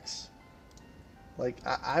in tax. Like,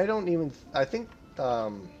 I don't even... I think, I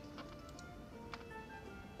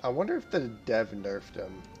wonder if the dev nerfed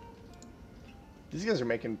him. These guys are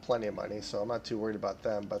making plenty of money, so I'm not too worried about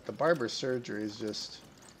them. But the barber surgery is just...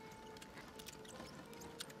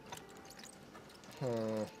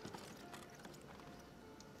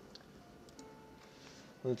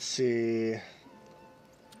 Let's see...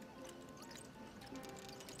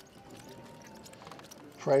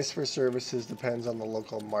 Price for services depends on the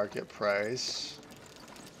local market price.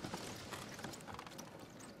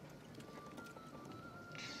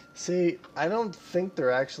 See, I don't think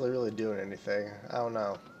they're actually really doing anything. I don't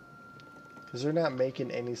know. Because they're not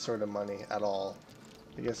making any sort of money at all.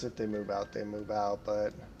 I guess if they move out, they move out, but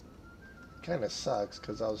it kind of sucks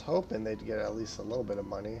because I was hoping they'd get at least a little bit of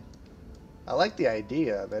money. I like the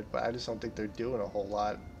idea of it, but I just don't think they're doing a whole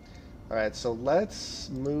lot. Alright, so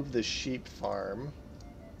let's move the sheep farm.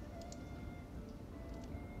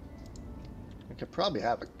 We could probably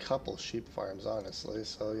have a couple sheep farms, honestly.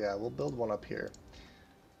 So yeah, we'll build one up here.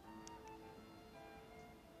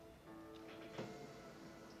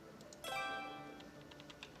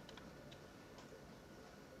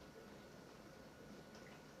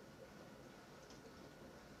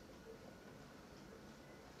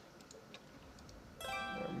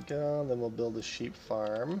 There we go. Then we'll build a sheep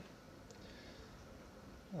farm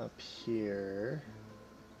up here.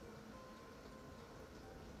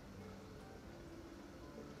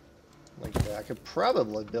 Like that. I could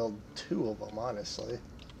probably build 2 of them, honestly.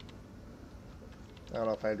 I don't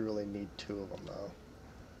know if I'd really need 2 of them, though.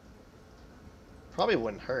 Probably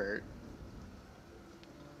wouldn't hurt.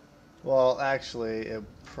 Well, actually, it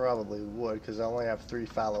probably would, because I only have 3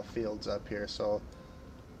 fallow fields up here, so...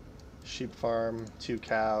 Sheep farm, 2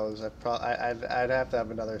 cows. I'd have to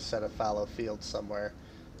have another set of fallow fields somewhere.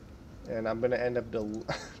 And I'm going to end up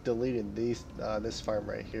deleting this farm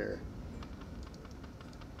right here.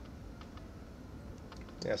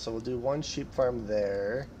 Yeah, so we'll do 1 sheep farm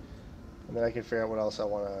there. And then I can figure out what else I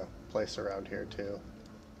want to place around here too.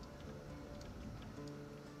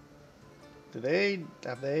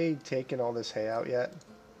 Have they taken all this hay out yet?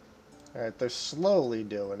 Alright, they're slowly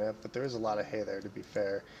doing it, but there is a lot of hay there to be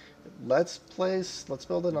fair. Let's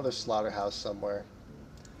build another slaughterhouse somewhere.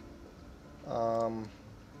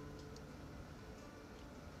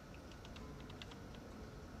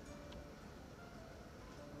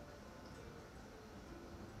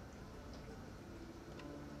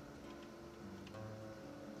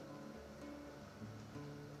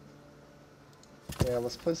 Yeah,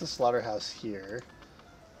 let's place a slaughterhouse here.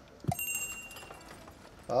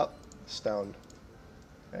 Oh, stone.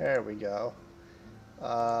 There we go.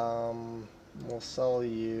 We'll sell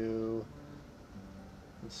you...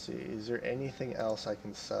 Let's see, is there anything else I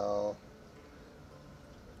can sell?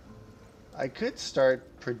 I could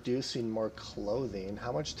start producing more clothing.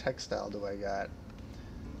 How much textile do I got?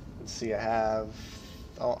 Let's see, I have...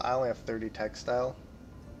 Oh, I only have 30 textile.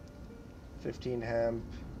 15 hemp.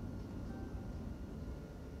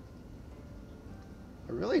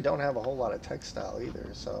 I really don't have a whole lot of textile either,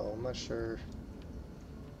 so I'm not sure.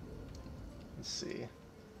 Let's see.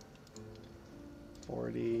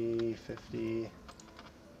 40, 50.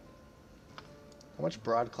 How much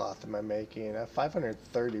broadcloth am I making? I have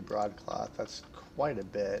 530 broadcloth. That's quite a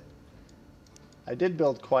bit. I did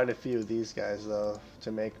build quite a few of these guys, though,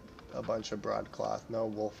 to make a bunch of broadcloth. No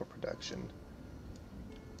wool for production.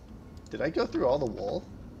 Did I go through all the wool?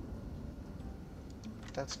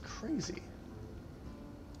 That's crazy.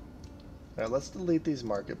 Alright, let's delete these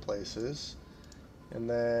marketplaces. And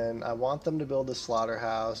then I want them to build a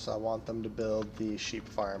slaughterhouse. I want them to build the sheep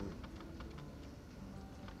farm.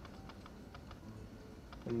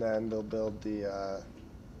 And then they'll build the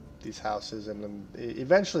these houses, and then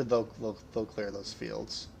eventually they'll clear those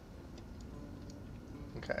fields.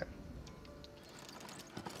 Okay.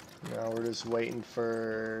 Now we're just waiting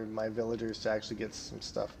for my villagers to actually get some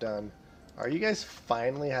stuff done. Are you guys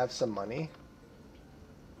finally have some money?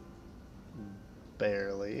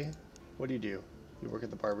 Barely. What do? You work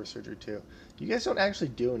at the barber surgery too. You guys don't actually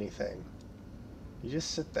do anything. You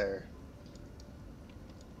just sit there.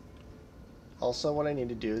 Also, what I need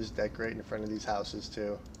to do is decorate in front of these houses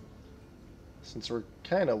too. Since we're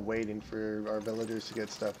kind of waiting for our villagers to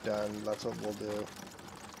get stuff done, that's what we'll do.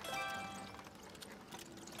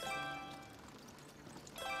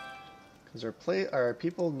 Because our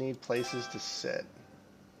people need places to sit.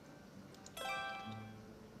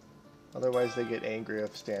 Otherwise they get angry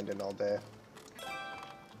if standing all day.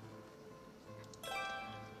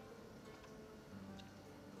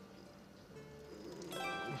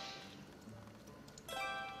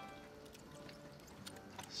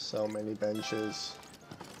 So many benches.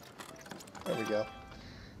 There we go.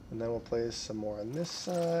 And then we'll place some more on this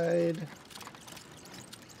side.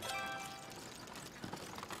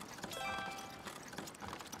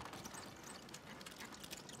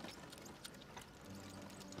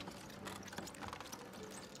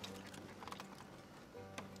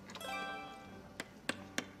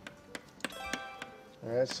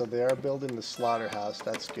 Alright, so they are building the slaughterhouse.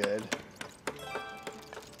 That's good.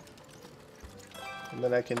 And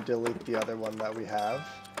then I can delete the other one that we have.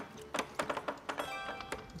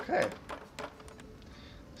 Okay.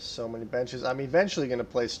 So many benches. I'm eventually going to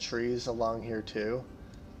place trees along here too.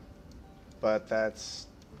 But that's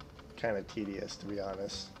kind of tedious, to be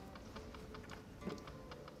honest.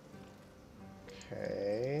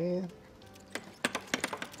 Okay.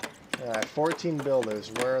 Alright, 14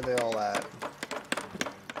 builders. Where are they all at?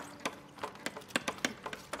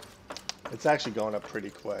 It's actually going up pretty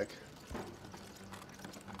quick.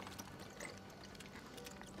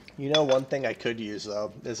 You know, one thing I could use,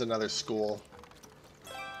 though, is another school.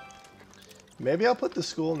 Maybe I'll put the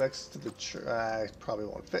school next to the church. I probably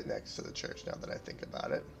won't fit next to the church now that I think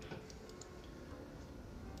about it.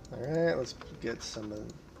 Alright, let's get some of...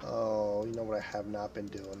 Oh, you know what I have not been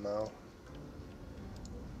doing, though?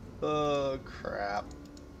 Oh, crap.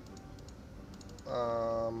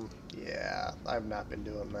 Yeah, I've not been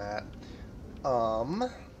doing that.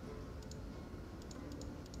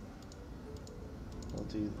 We'll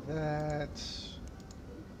do that.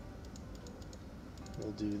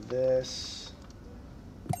 We'll do this.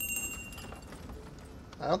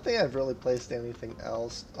 I don't think I've really placed anything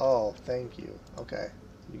else. Oh, thank you. Okay.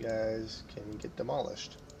 You guys can get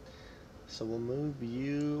demolished. So we'll move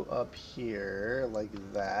you up here like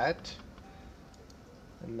that.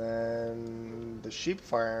 And then the sheep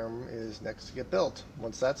farm is next to get built.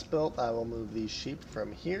 Once that's built, I will move these sheep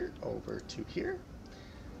from here over to here.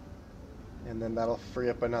 And then that'll free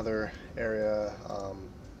up another area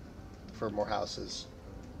for more houses.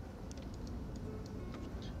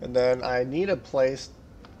 And then I need to place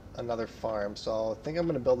another farm, so I think I'm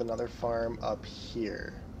going to build another farm up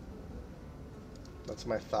here. That's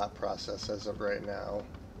my thought process as of right now.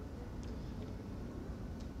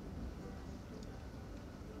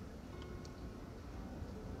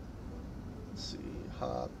 Let's see,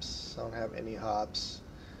 hops. I don't have any hops.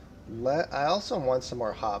 I also want some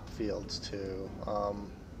more hop fields too.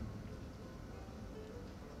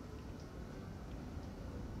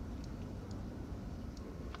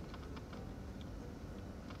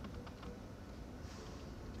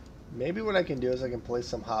 Maybe what I can do is I can place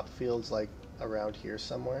some hop fields like around here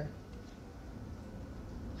somewhere.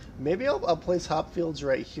 Maybe I'll place hop fields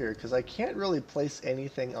right here because I can't really place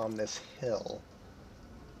anything on this hill.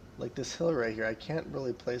 Like this hill right here, I can't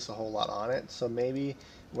really place a whole lot on it. So maybe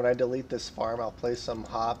when I delete this farm, I'll place some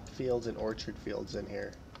hop fields and orchard fields in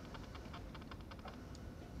here.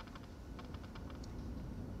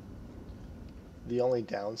 The only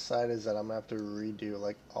downside is that I'm gonna have to redo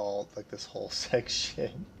like this whole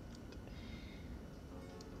section.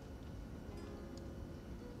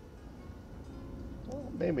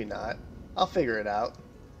 Well, maybe not. I'll figure it out.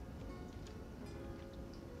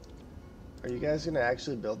 Are you guys gonna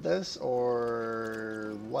actually build this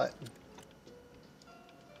or what?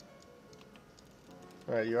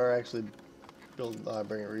 Alright, you are actually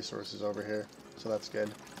bringing resources over here, so that's good.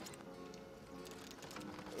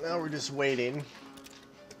 Now we're just waiting.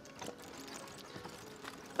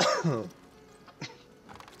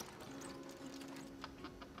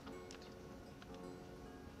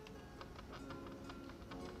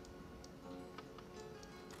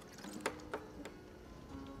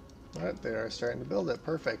 Alright, they are starting to build it.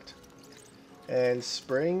 Perfect. And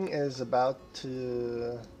spring is about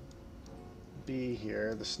to be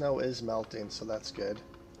here. The snow is melting, so that's good.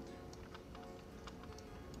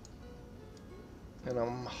 And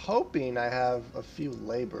I'm hoping I have a few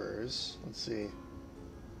laborers. Let's see.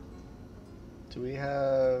 Do we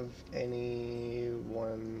have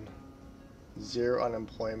anyone? 0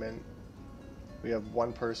 unemployment. We have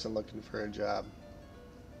 1 person looking for a job.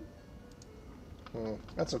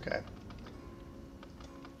 That's okay.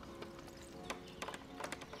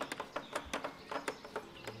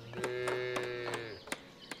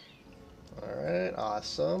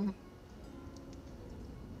 Awesome.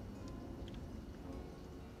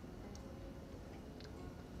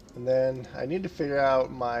 And then I need to figure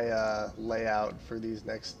out my layout for these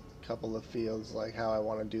next couple of fields, like how I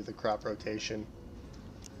want to do the crop rotation.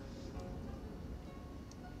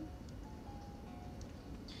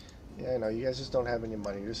 Yeah, I know, you guys just don't have any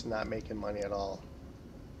money. You're just not making money at all.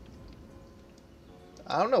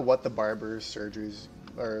 I don't know what the barber surgeries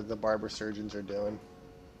or the barber surgeons are doing.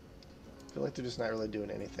 I feel like they're just not really doing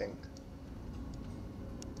anything.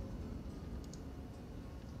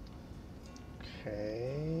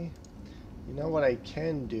 Okay. You know what I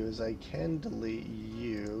can do is I can delete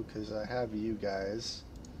you because I have you guys.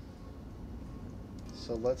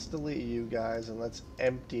 So let's delete you guys and let's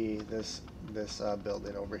empty this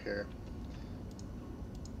building over here.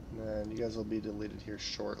 And then you guys will be deleted here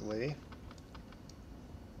shortly.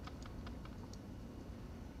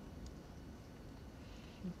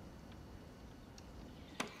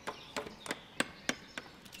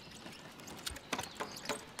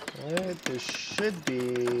 Alright, this should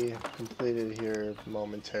be completed here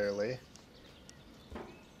momentarily.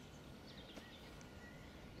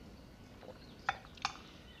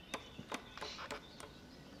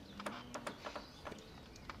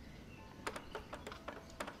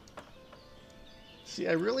 See,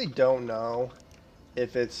 I really don't know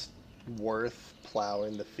if it's worth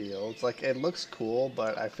plowing the fields. Like, it looks cool,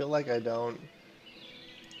 but I feel like I don't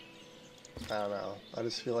know. I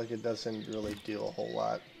just feel like it doesn't really do a whole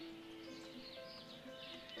lot.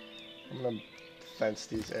 I'm gonna fence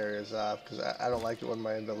these areas off because I don't like it when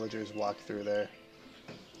my villagers walk through there.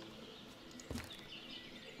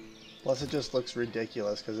 Plus, it just looks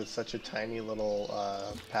ridiculous because it's such a tiny little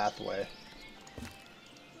pathway.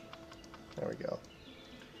 There we go.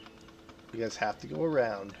 You guys have to go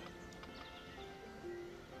around.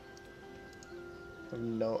 I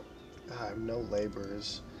have no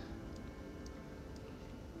laborers.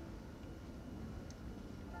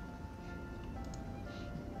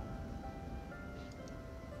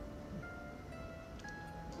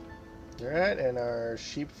 Alright, and our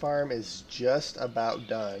sheep farm is just about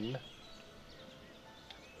done.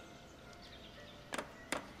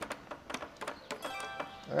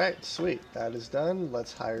 Alright, sweet. That is done.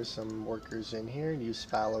 Let's hire some workers in here and use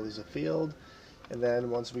fallow as a field. And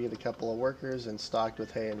then once we get a couple of workers and stocked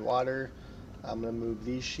with hay and water, I'm going to move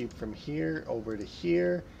these sheep from here over to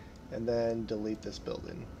here and then delete this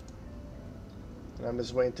building. And I'm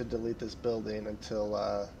just waiting to delete this building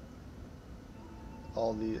until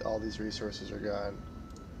all these resources are gone.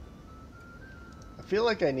 I feel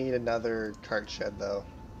like I need another cart shed though.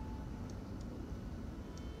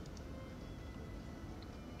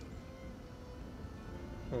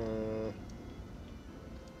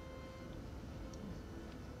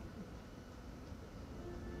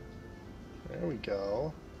 There we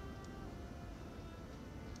go.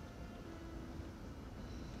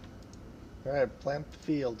 Alright, plant the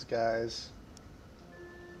fields, guys.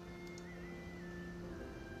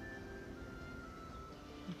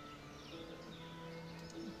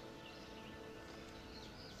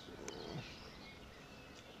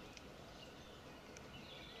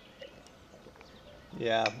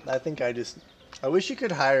 Yeah, I think I wish you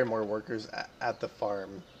could hire more workers at the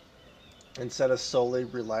farm instead of solely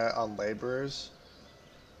rely on laborers.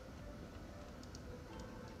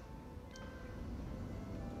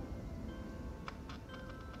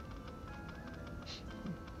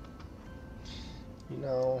 You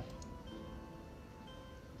know,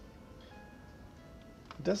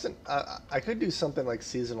 it doesn't, I could do something like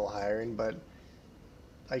seasonal hiring, but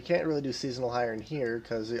I can't really do seasonal hiring here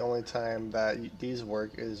because the only time that these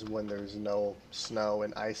work is when there's no snow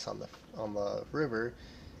and ice on the river,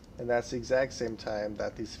 and that's the exact same time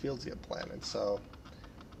that these fields get planted. So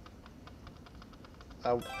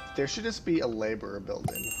there should just be a laborer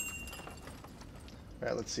building. All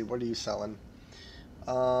right, let's see. What are you selling?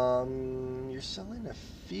 You're selling a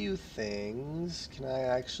few things. Can I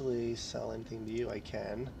actually sell anything to you? I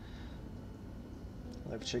can.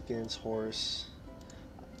 I have chickens, horse.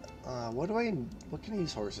 What can I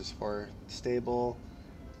use horses for? Stable,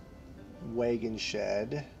 wagon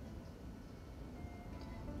shed.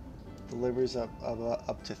 Delivers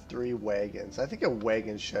up to 3 wagons. I think a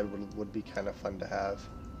wagon shed would be kind of fun to have.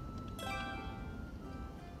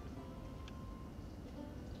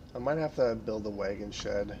 I might have to build a wagon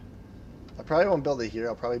shed. I probably won't build it here.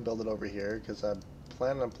 I'll probably build it over here because I'm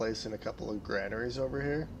planning on placing a couple of granaries over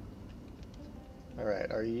here.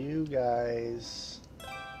 Alright, are you guys...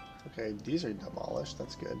 Okay, these are demolished.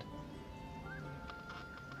 That's good.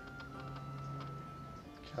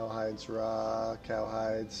 Cowhides raw,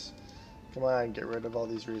 cowhides. Come on, get rid of all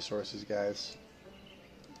these resources, guys.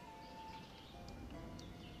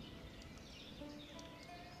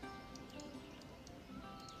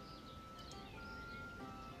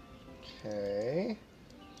 Okay.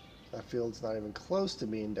 That field's not even close to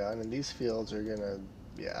being done, and these fields are gonna,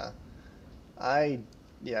 yeah.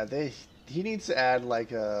 Yeah, he needs to add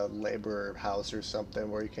like a labor house or something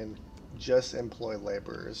where you can just employ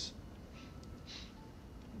laborers.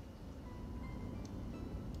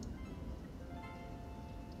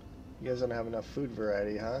 You guys don't have enough food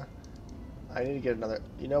variety, huh? I need to get another,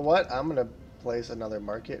 you know what? I'm gonna place another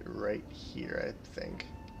market right here, I think.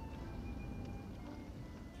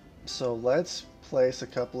 So let's place a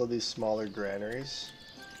couple of these smaller granaries.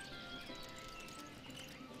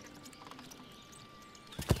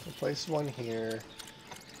 We'll place one here,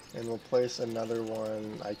 and we'll place another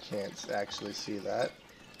one. I can't actually see that.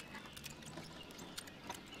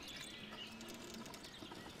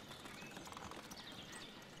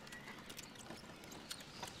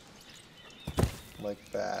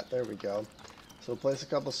 Like that. There we go. So we'll place a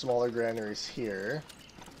couple smaller granaries here.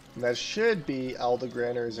 And that should be all the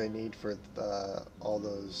granaries I need for all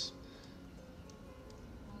those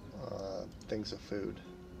things of food.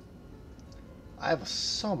 I have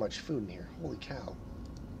so much food in here. Holy cow.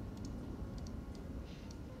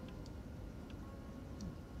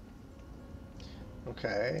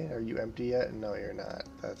 Okay, are you empty yet? No, you're not.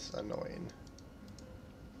 That's annoying.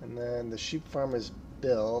 And then the sheep farm is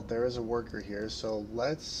built. There is a worker here, so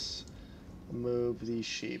let's move these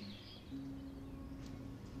sheep.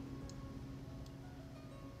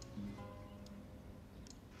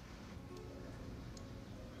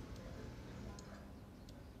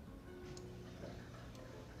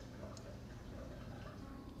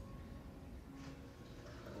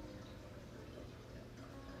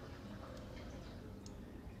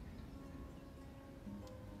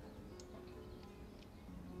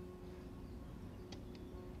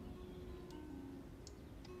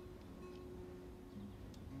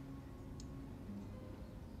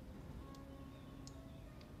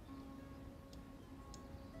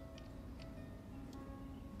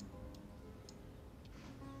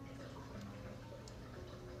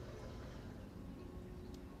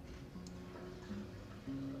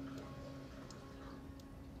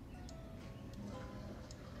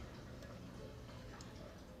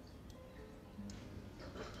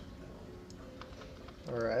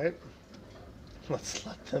 Alright. Let's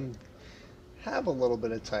let them have a little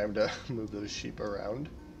bit of time to move those sheep around.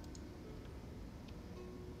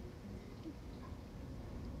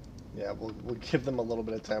 Yeah, we'll give them a little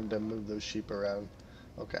bit of time to move those sheep around.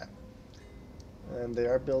 Okay. And they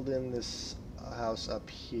are building this house up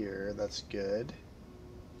here. That's good.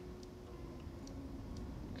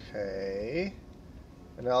 Okay.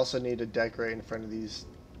 And I also need to decorate in front of these,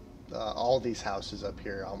 all these houses up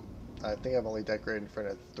here. I think I've only decorated in front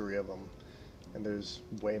of 3 of them. And there's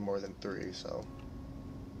way more than 3, so.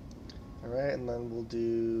 Alright, and then we'll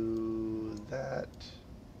do that,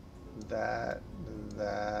 that.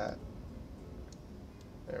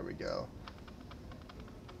 There we go.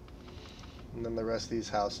 And then the rest of these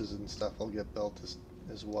houses and stuff will get built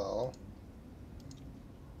as well.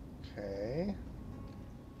 Okay.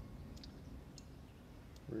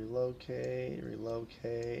 Relocate,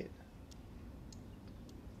 relocate.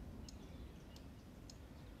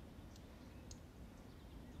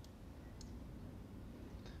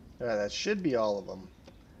 Alright, that should be all of them.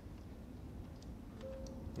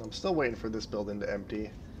 I'm still waiting for this building to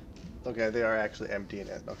empty. Okay, they are actually emptying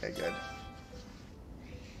it. Okay, good.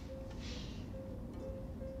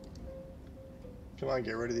 Come on,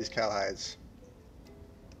 get rid of these cowhides.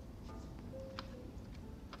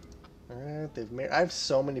 Alright, they've married. I have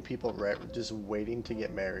so many people just waiting to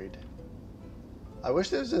get married. I wish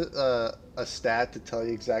there's a stat to tell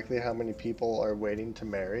you exactly how many people are waiting to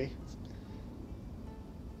marry.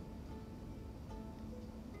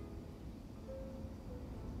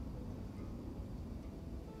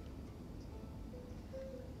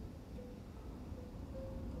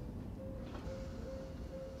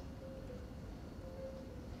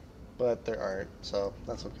 But there aren't, so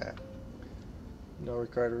that's okay. No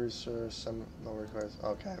required resource, some no required.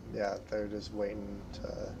 Okay, yeah, they're just waiting to.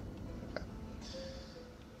 Okay.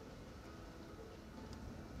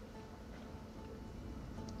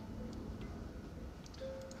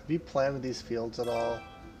 Have you planted these fields at all?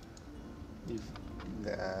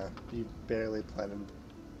 Nah, you barely planted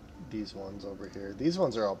these ones over here. These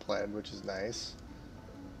ones are all planted, which is nice.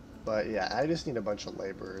 But yeah, I just need a bunch of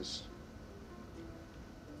laborers.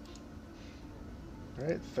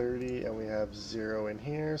 Alright, 30, and we have 0 in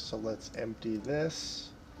here, so let's empty this.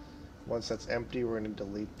 Once that's empty, we're going to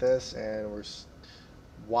delete this, and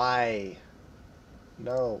why?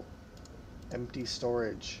 No. Empty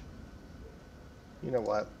storage. You know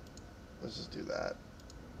what? Let's just do that.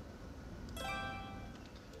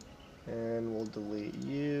 And we'll delete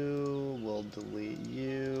you. We'll delete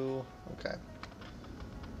you. Okay.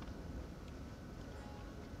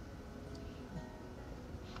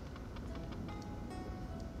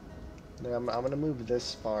 Now I'm going to move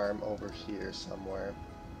this farm over here somewhere.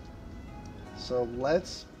 So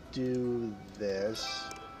let's do this.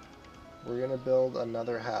 We're going to build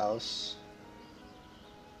another house.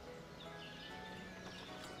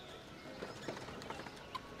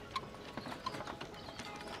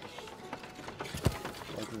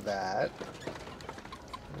 Like that.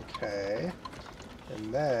 Okay.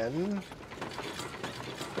 And then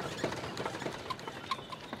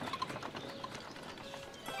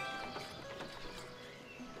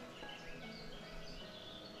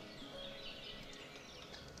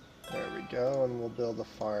there we go, and we'll build a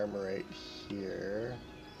farm right here.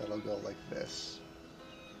 That'll go like this.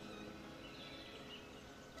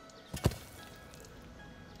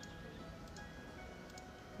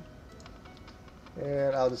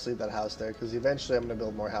 And I'll just leave that house there, because eventually I'm going to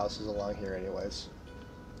build more houses along here anyways.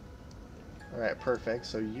 Alright, perfect.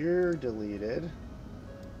 So you're deleted.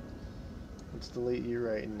 Let's delete you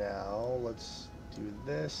right now. Let's do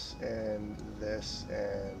this and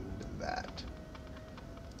that.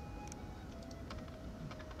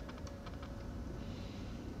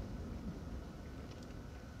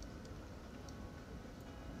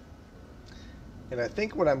 And I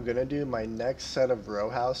think what I'm going to do, my next set of row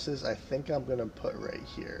houses, I think I'm going to put right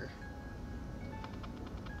here.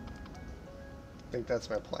 I think that's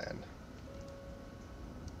my plan.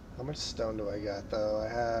 How much stone do I got, though? I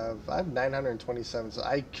have 927, so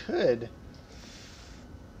I could...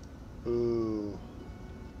 Ooh.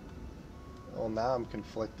 Well, now I'm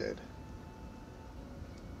conflicted.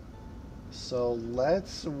 So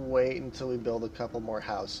let's wait until we build a couple more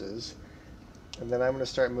houses. And then I'm going to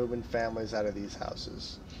start moving families out of these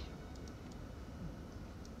houses.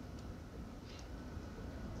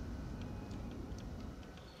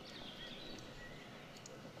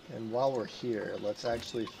 And while we're here, let's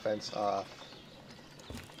actually fence off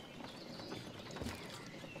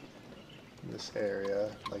this area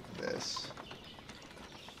like this.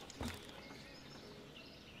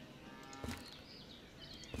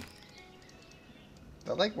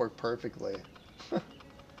 That like worked perfectly.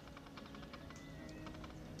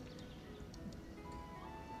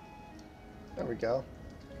 There we go.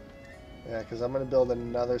 Yeah, because I'm going to build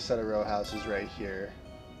another set of row houses right here.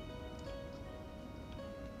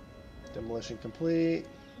 Demolition complete.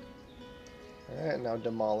 Alright, now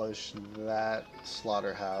demolish that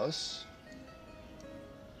slaughterhouse.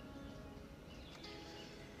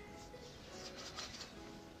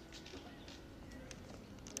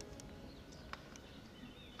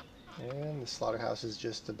 And the slaughterhouse is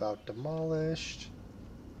just about demolished.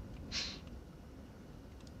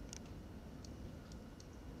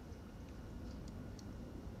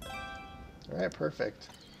 Alright, perfect.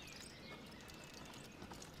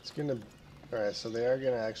 It's gonna... Alright, so they are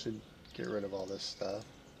gonna actually get rid of all this stuff.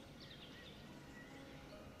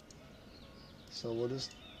 So we'll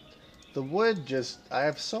just... The wood just... I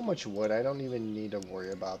have so much wood, I don't even need to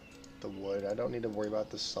worry about the wood. I don't need to worry about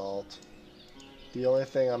the salt. The only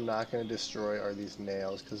thing I'm not going to destroy are these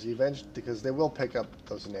nails, because they will pick up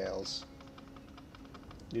those nails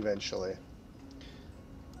eventually.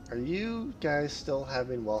 Are you guys still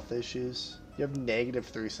having wealth issues? You have negative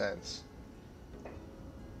 3 cents.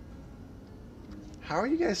 How are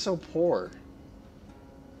you guys so poor?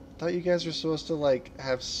 I thought you guys were supposed to like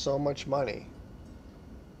have so much money.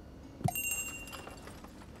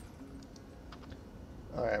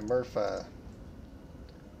 Alright, Murpha.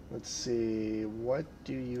 Let's see, what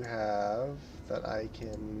do you have that I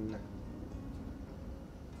can...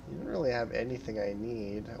 You don't really have anything I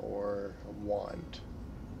need or want.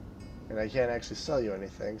 And I can't actually sell you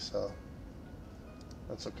anything, so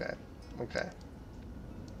that's okay. Okay.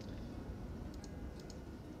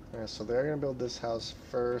 Alright, so they're going to build this house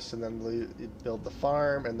first, and then they'll build the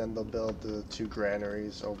farm, and then they'll build the 2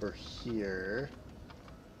 granaries over here.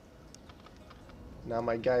 Now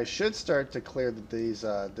my guys should start to clear these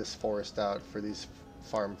this forest out for these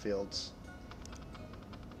farm fields.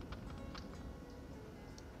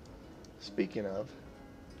 Speaking of,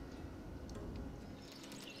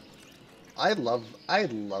 I love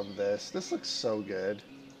this. This looks so good.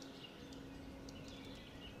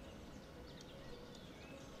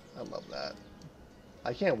 I love that.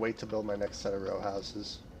 I can't wait to build my next set of row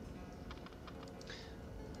houses.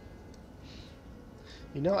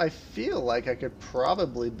 You know, I feel like I could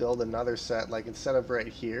probably build another set, like instead of right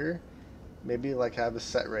here, maybe like have a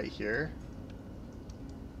set right here.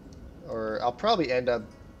 Or I'll probably end up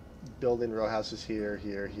building row houses here,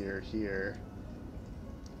 here, here, here.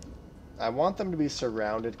 I want them to be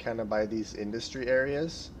surrounded kind of by these industry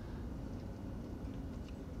areas.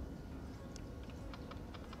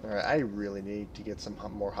 Alright, I really need to get some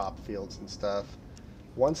more hop fields and stuff.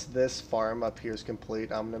 Once this farm up here is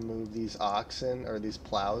complete, I'm going to move these oxen, or these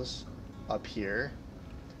plows, up here.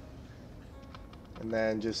 And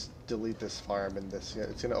then just delete this farm and this.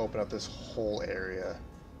 It's going to open up this whole area.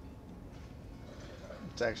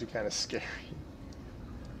 It's actually kind of scary.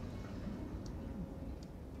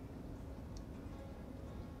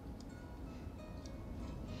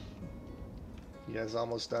 You guys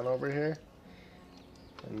almost done over here?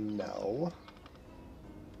 No.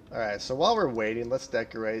 Alright, so while we're waiting, let's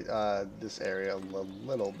decorate this area a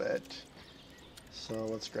little bit. So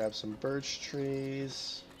let's grab some birch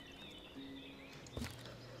trees.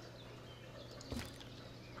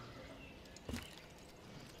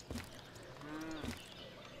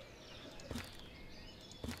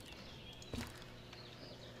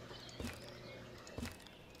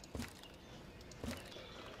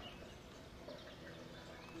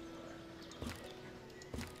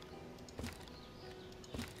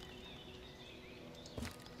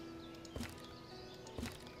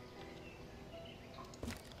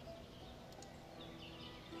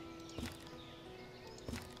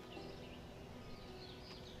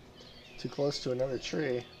 Too close to another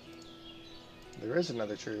tree. There is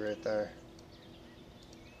another tree right there.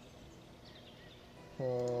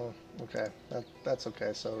 Oh, okay. That's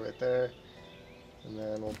okay. So right there. And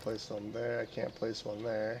then we'll place one there. I can't place one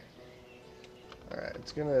there. Alright,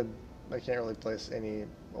 it's gonna... I can't really place any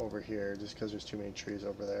over here just because there's too many trees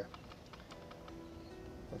over there.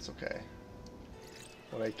 That's okay.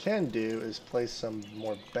 What I can do is place some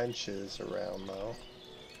more benches around though.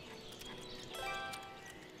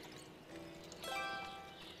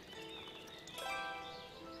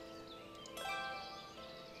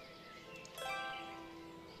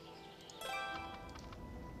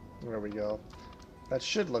 There we go. That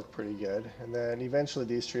should look pretty good. And then eventually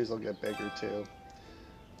these trees will get bigger too.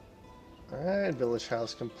 Alright, village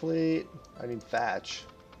house complete. I need thatch.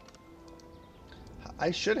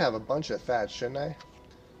 I should have a bunch of thatch, shouldn't I?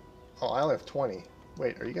 Oh, I only have 20.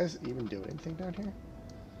 Wait, are you guys even doing anything down here?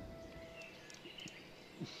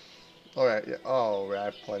 Alright, yeah. Oh, right, I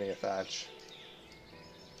have plenty of thatch.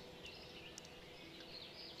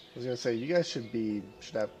 I was gonna say, you guys should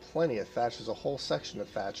have plenty of thatch. There's a whole section of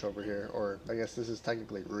thatch over here, or I guess this is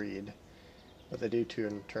technically reed, but they do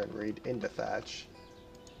turn reed into thatch.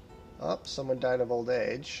 Oh, someone died of old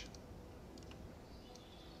age.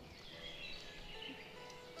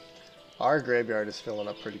 Our graveyard is filling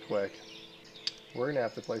up pretty quick. We're gonna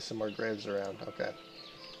have to place some more graves around. Okay.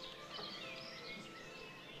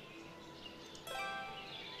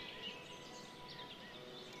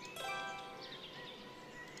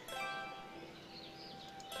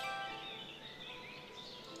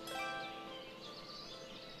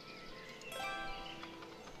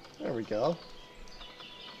 There we go.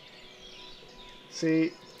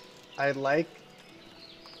 See, I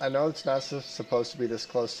know it's not supposed to be this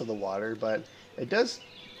close to the water, but it does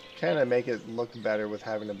kind of make it look better with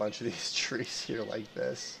having a bunch of these trees here like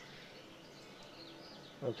this.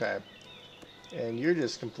 Okay. And you're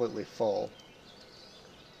just completely full.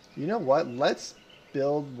 You know what? Let's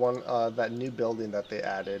build one, that new building that they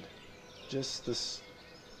added. Just this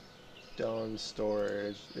stone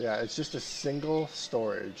storage. Yeah, it's just a single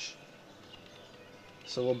storage.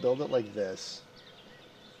 So we'll build it like this.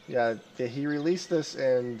 Yeah, he released this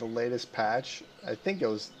in the latest patch. I think it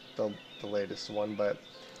was the latest one, but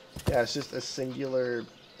yeah, it's just a singular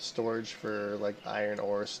storage for like iron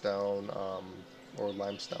ore, stone, or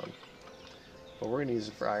limestone. But we're gonna use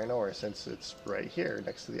it for iron ore since it's right here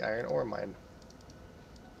next to the iron ore mine.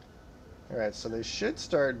 Alright, so they should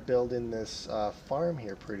start building this farm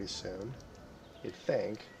here pretty soon, you'd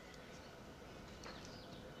think.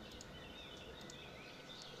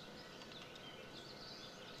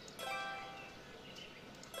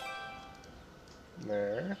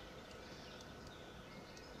 There.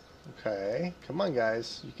 Okay, come on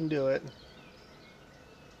guys, you can do it.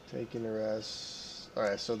 Taking a rest.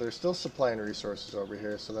 Alright, so they're still supplying resources over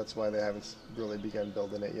here, so that's why they haven't really begun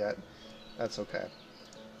building it yet. That's okay.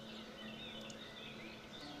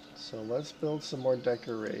 So let's build some more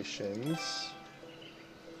decorations.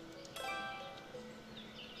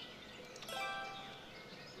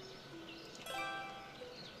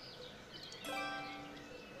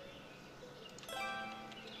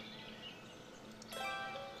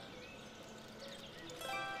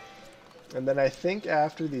 And then I think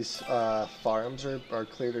after these farms are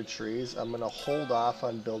cleared of trees, I'm going to hold off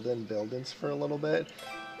on building buildings for a little bit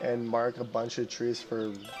and mark a bunch of trees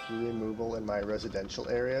for removal in my residential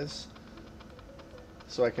areas.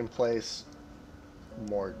 so I can place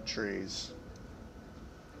more trees.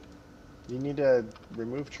 You need to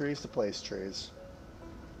remove trees to place trees.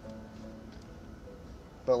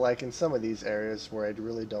 But like in some of these areas where I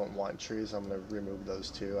really don't want trees, I'm going to remove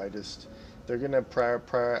those too. They're going to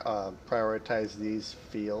prioritize these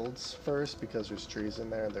fields first because there's trees in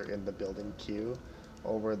there and they're in the building queue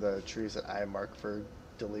over the trees that I mark for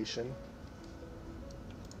deletion.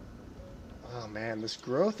 Oh man, this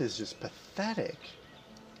growth is just pathetic.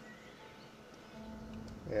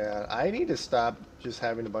 Yeah, I need to stop just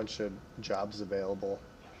having a bunch of jobs available.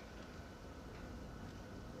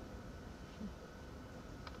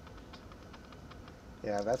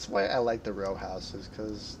 Yeah, that's why I like the row houses,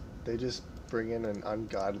 because they just bring in an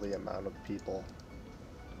ungodly amount of people.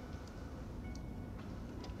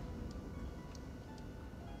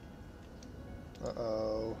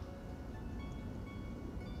 Uh-oh.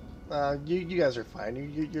 You guys are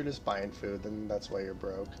fine. You're just buying food, and that's why you're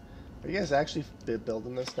broke. Are you guys actually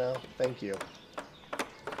building this now? Thank you.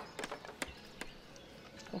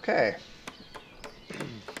 Okay.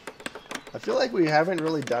 I feel like we haven't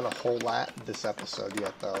really done a whole lot this episode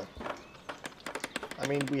yet, though. I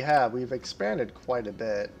mean, we've expanded quite a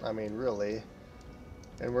bit. I mean, really.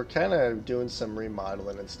 And we're kind of doing some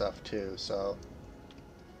remodeling and stuff, too, so...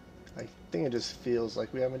 I think it just feels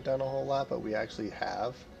like we haven't done a whole lot, but we actually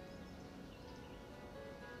have.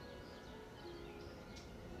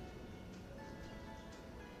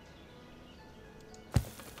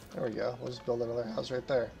 There we go. We'll just build another house right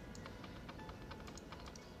there.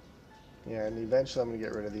 Yeah, and eventually I'm going to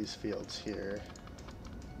get rid of these fields here.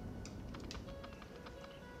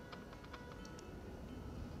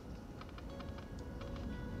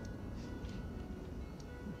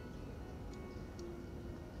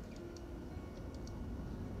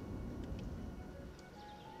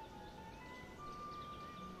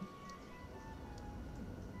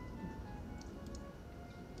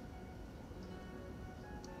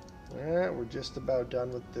 Alright, we're just about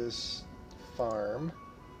done with this farm.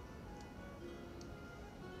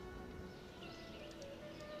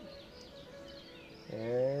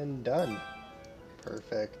 And done.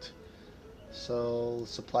 Perfect. So,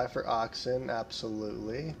 supply for oxen,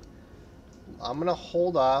 absolutely. I'm going to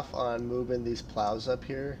hold off on moving these plows up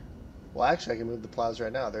here. Well, actually, I can move the plows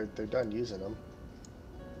right now. They're done using them.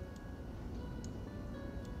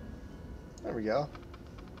 There we go.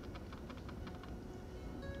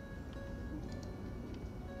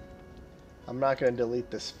 I'm not going to delete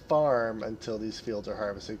this farm until these fields are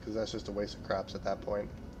harvested, because that's just a waste of crops at that point.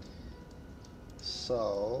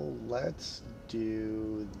 So, let's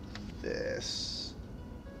do this.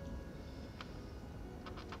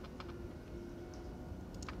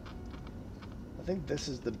 I think this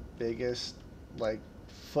is the biggest, like,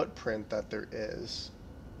 footprint that there is.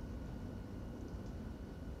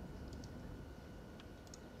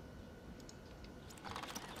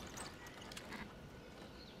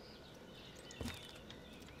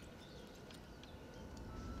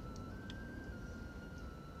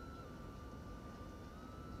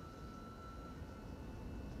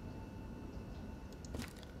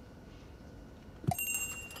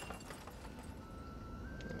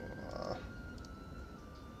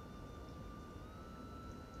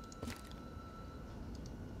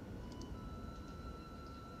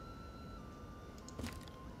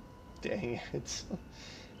 Dang it.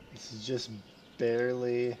 This is just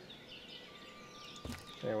barely...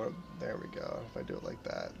 There we go, if I do it like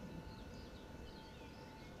that.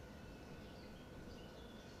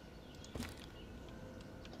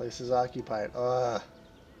 Place is occupied. Ugh.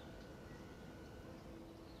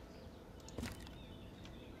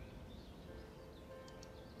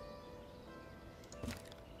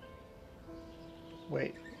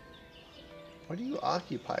 Wait. What are you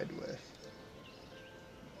occupied with?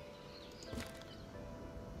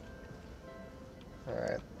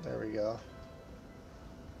 Alright, there we go.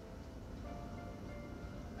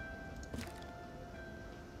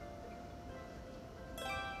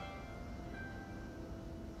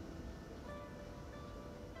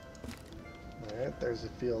 Alright, there's a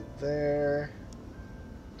field there.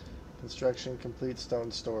 Construction complete,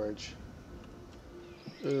 stone storage.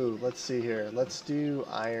 Ooh, let's see here. Let's do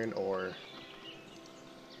iron ore.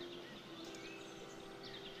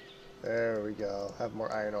 There we go. Have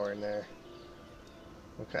more iron ore in there.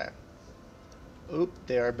 Okay. Oop,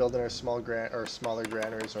 they are building our smaller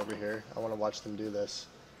granaries over here. I want to watch them do this.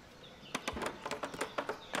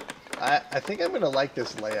 I think I'm going to like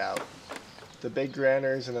this layout. The big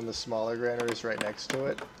granaries and then the smaller granaries right next to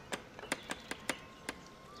it.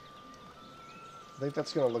 I think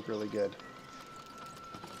that's going to look really good.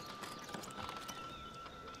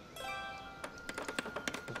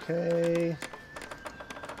 Okay.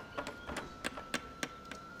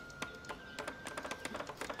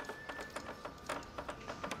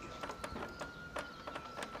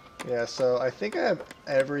 Yeah, so I think I have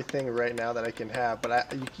everything right now that I can have,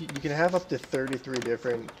 but you can have up to 33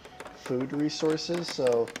 different food resources,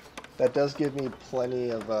 so that does give me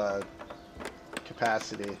plenty of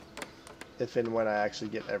capacity if and when I actually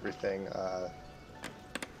get everything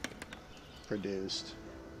produced.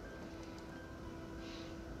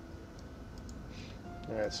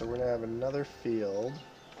 Alright, so we're going to have another field.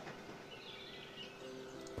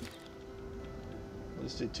 We'll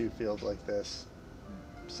just do 2 fields like this,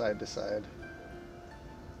 side to side.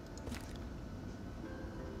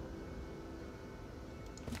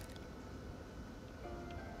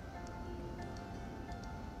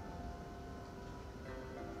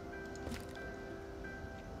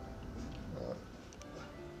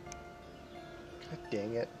 God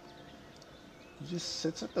dang it. He just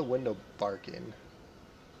sits at the window barking.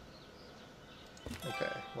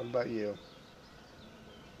 Okay, what about you?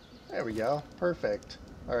 There we go. Perfect.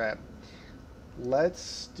 Alright.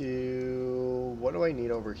 Let's do... What do I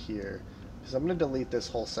need over here? Because I'm going to delete this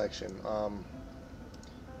whole section.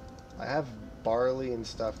 I have barley and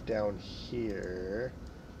stuff down here.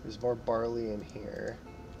 There's more barley in here.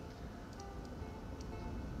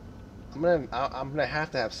 I'm gonna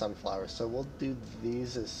have to have sunflowers, so we'll do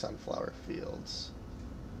these as sunflower fields.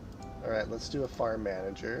 Alright, let's do a farm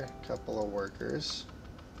manager, a couple of workers.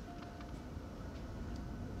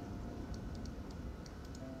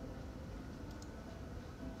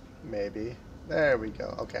 Maybe. There we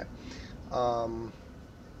go. Okay.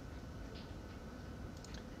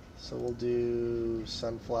 So we'll do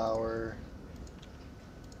sunflower,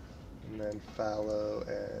 and then fallow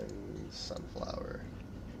and sunflower.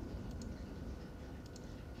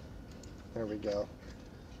 There we go.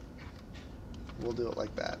 We'll do it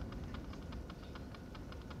like that.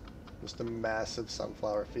 Just a massive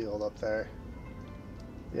sunflower field up there.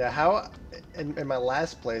 Yeah, how in my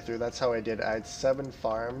last playthrough, that's how I did it. I had 7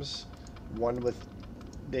 farms, one with,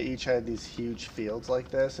 they each had these huge fields like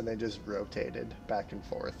this, and they just rotated back and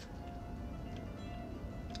forth.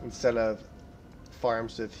 Instead of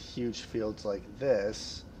farms with huge fields like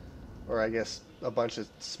this, or I guess a bunch of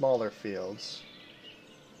smaller fields.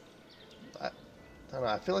 I don't know,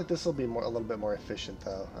 I feel like this will be a little bit more efficient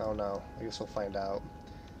though. I don't know, I guess we'll find out.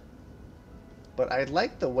 But I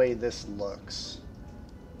like the way this looks.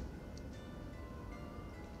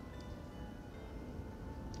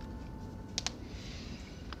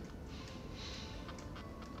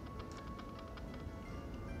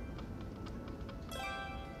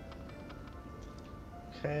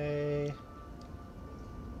 Okay.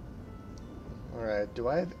 Alright, do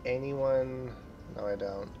I have anyone? No, I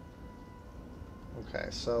don't. Okay,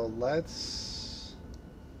 so let's...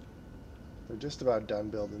 We're just about done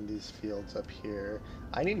building these fields up here.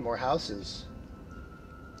 I need more houses.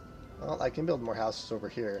 Well, I can build more houses over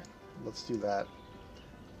here. Let's do that.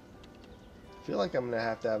 I feel like I'm going to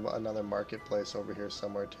have another marketplace over here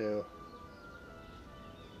somewhere too.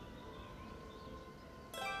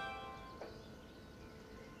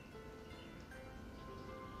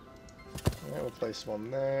 Alright, we'll place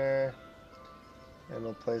one there. And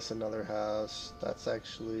we'll place another house. That's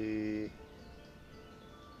actually...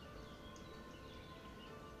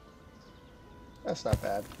 That's not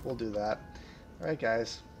bad. We'll do that. Alright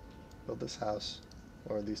guys. Build this house.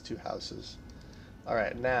 Or these 2 houses.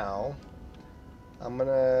 Alright, now... I'm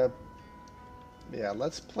gonna... Yeah,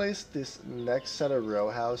 let's place this next set of row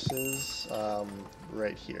houses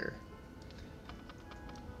right here.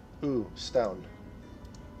 Ooh, stone.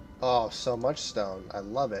 Oh, so much stone. I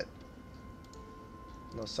love it.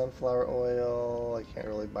 No sunflower oil. I can't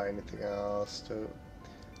really buy anything else.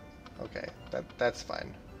 Okay, that's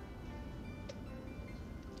fine.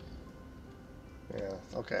 Yeah,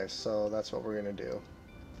 okay, so that's what we're gonna do.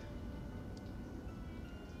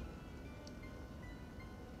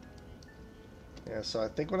 Yeah, so I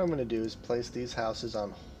think what I'm gonna do is place these houses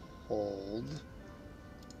on hold.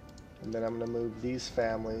 And then I'm gonna move these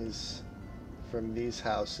families from these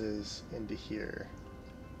houses into here.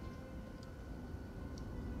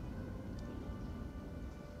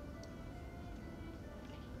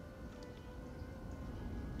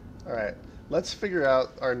 Alright, let's figure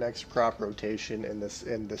out our next crop rotation in this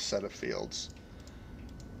set of fields.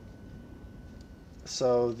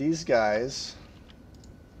 So these guys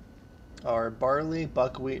are barley,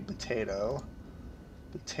 buckwheat, potato,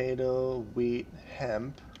 wheat,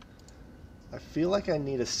 hemp. I feel like I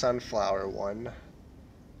need a sunflower one.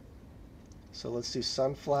 So let's do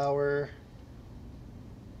sunflower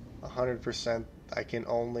 100%. I can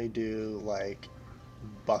only do like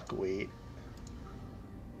buckwheat.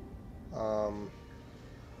 Um,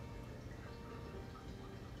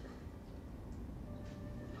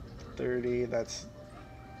 30,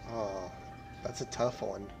 oh, that's a tough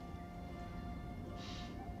one.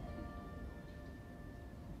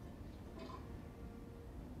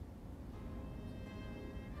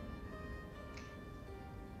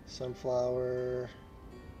 Sunflower.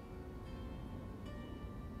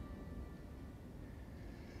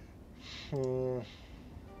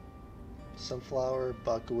 Sunflower,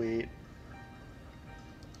 buckwheat.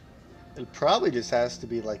 It probably just has to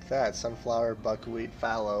be like that. Sunflower, buckwheat,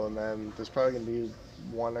 fallow, and then there's probably going to be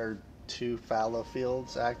 1 or 2 fallow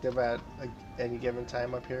fields active at any given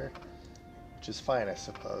time up here, which is fine, I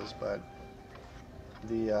suppose, but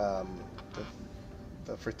the,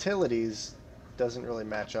 the fertilities doesn't really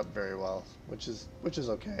match up very well, which is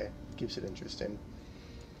okay. Keeps it interesting.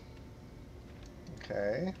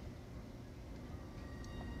 Okay.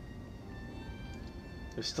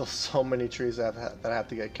 There's still so many trees that have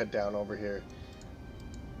to get cut down over here.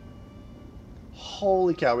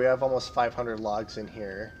 Holy cow, we have almost 500 logs in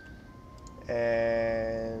here.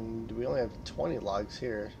 And we only have 20 logs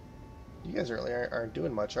here. You guys really aren't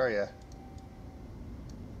doing much, are you?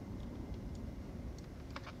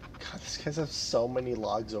 God, these guys have so many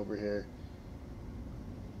logs over here.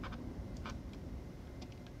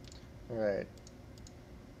 Alright.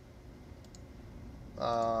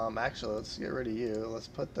 Actually, let's get rid of you. Let's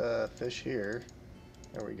put the fish here.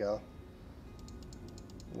 There we go.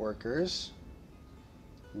 Workers.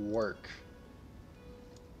 Work.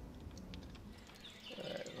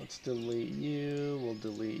 Alright, let's delete you. We'll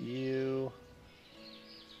delete you.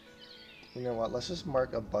 You know what? Let's just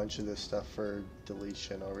mark a bunch of this stuff for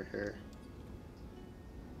deletion over here.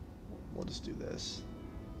 We'll just do this.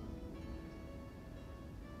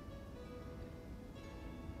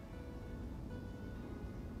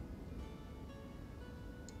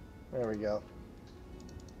 There we go.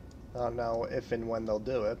 I don't know if and when they'll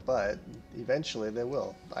do it, but eventually they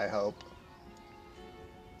will, I hope.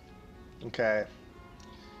 Okay.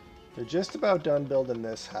 They're just about done building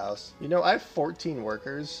this house. You know, I have 14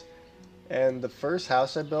 workers, and the first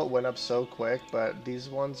house I built went up so quick, but these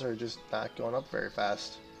ones are just not going up very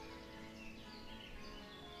fast.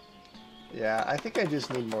 Yeah, I think I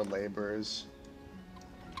just need more laborers.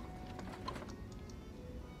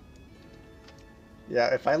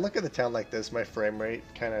 Yeah, if I look at the town like this, my frame rate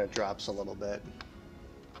kind of drops a little bit.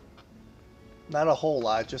 Not a whole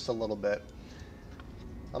lot, just a little bit.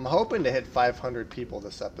 I'm hoping to hit 500 people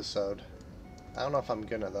this episode. I don't know if I'm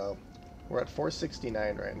gonna, though. We're at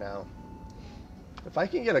 469 right now. If I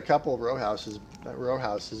can get a couple row houses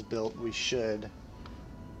built, we should.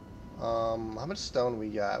 How much stone we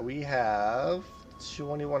got? We have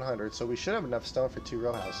 2100, so we should have enough stone for 2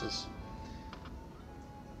 row houses.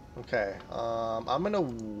 Okay, I'm gonna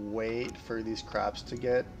wait for these crops to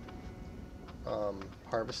get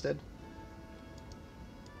harvested,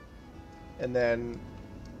 and then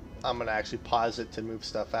I'm gonna actually pause it to move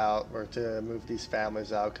stuff out, or to move these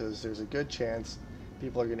families out, because there's a good chance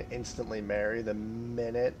people are gonna instantly marry the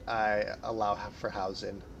minute I allow for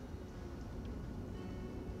housing.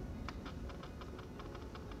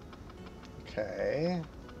 Okay,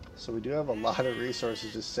 so we do have a lot of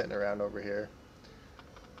resources just sitting around over here.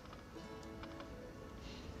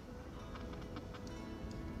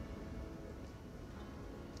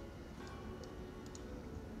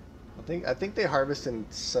 I think they harvest in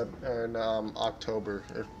October,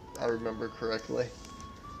 if I remember correctly.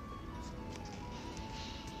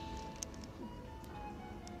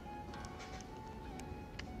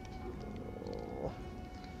 Oh.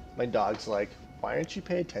 My dog's like, why aren't you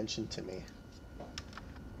paying attention to me?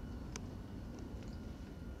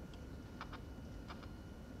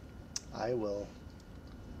 I will.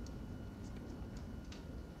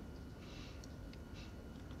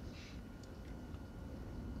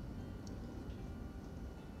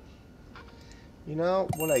 You know,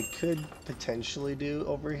 what I could potentially do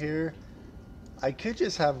over here, I could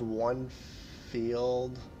just have one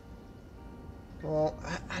field. Well,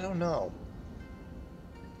 I don't know.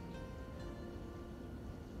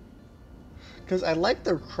 Because I like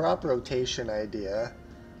the crop rotation idea.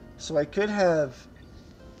 So I could have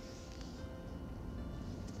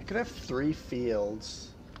 3 fields.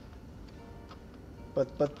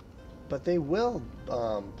 But they will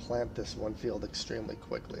plant this one field extremely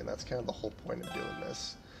quickly, and that's kind of the whole point of doing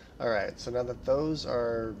this. Alright, so now that those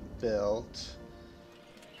are built,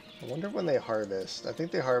 I wonder when they harvest. I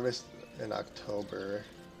think they harvest in October.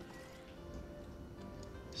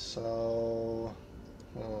 So...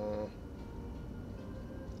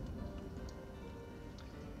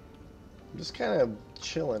 I'm just kind of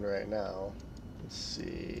chilling right now. Let's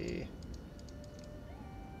see.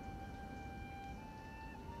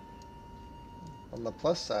 On the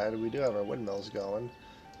plus side, we do have our windmills going.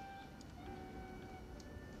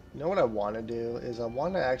 You know what I want to do is I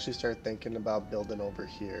want to actually start thinking about building over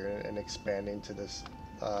here and expanding to this.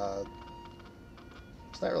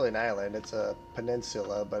 It's not really an island, it's a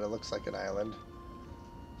peninsula, but it looks like an island.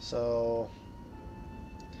 So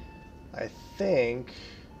I think,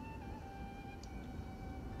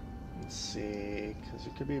 let's see, because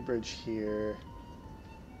there could be a bridge here.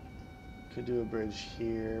 Could do a bridge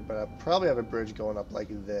here, but I probably have a bridge going up like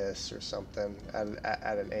this or something at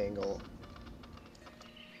an angle.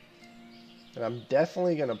 And I'm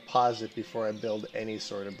definitely going to pause it before I build any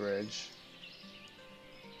sort of bridge.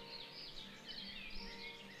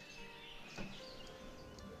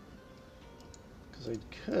 Because I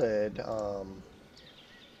could,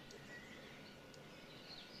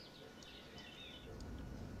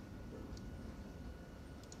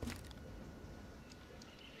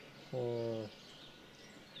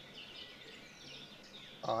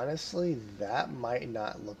 honestly, that might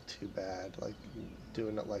not look too bad, like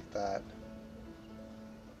doing it like that.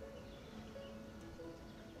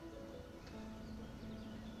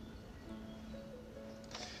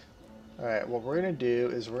 Alright, what we're going to do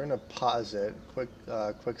is we're going to pause it,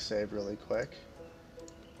 quick save really quick.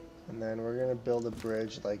 And then we're going to build a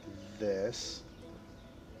bridge like this.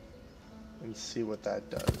 And see what that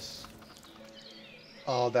does.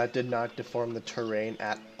 Oh, that did not deform the terrain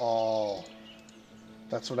at all.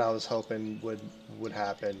 That's what I was hoping would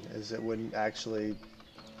happen, is it wouldn't actually,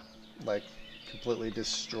 like, completely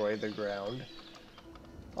destroy the ground.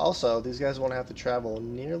 Also, these guys won't have to travel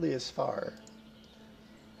nearly as far.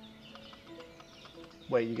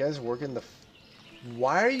 Wait, you guys work in the...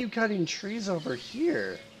 Why are you cutting trees over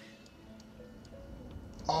here?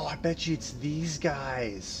 Oh, I bet you it's these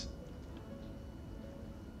guys.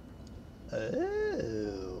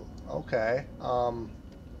 Oh, okay. Well,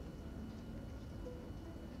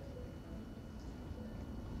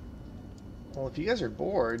 if you guys are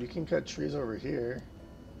bored, you can cut trees over here.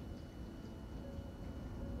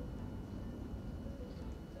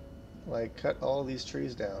 Like, cut all these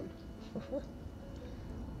trees down.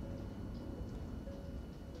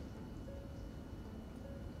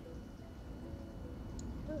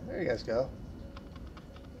 There you guys go.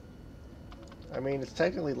 I mean, it's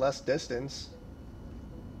technically less distance.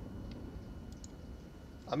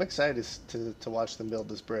 I'm excited to watch them build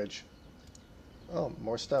this bridge. Oh,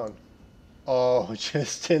 more stone. Oh,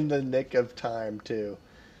 just in the nick of time, too.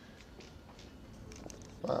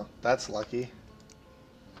 Well, that's lucky.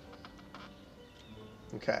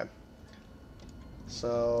 Okay.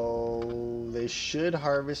 So, they should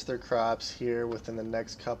harvest their crops here within the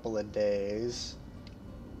next couple of days.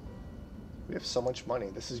 We have so much money.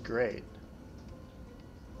 This is great.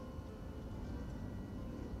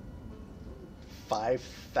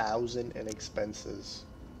 5,000 in expenses.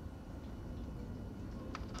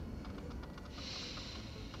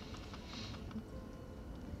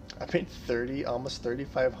 I made almost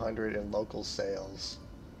 3,500 in local sales.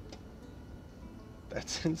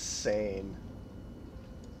 That's insane.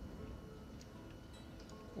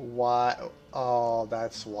 Why? Oh,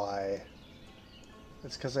 that's why.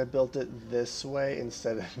 It's because I built it this way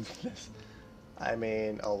instead of this. I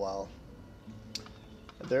mean, oh well.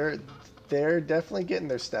 They're definitely getting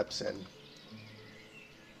their steps in.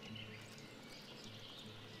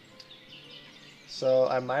 So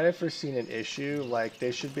I might have foreseen an issue, like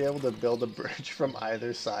they should be able to build a bridge from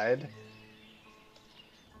either side.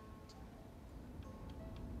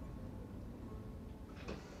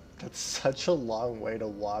 That's such a long way to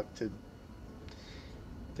walk to...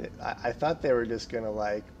 I thought they were just gonna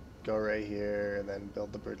like go right here and then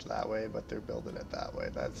build the bridge that way, but they're building it that way.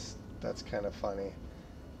 That's kind of funny.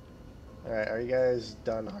 Alright, are you guys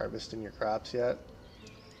done harvesting your crops yet?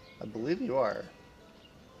 I believe you are.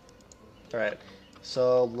 Alright,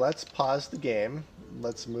 so let's pause the game.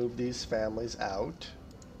 Let's move these families out.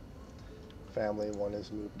 Family 1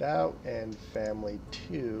 is moved out, and family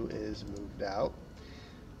 2 is moved out.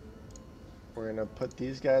 We're going to put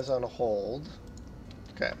these guys on hold.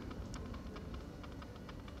 Okay.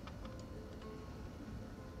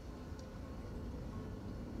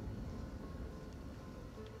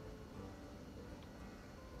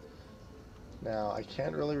 Now, I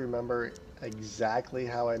can't really remember exactly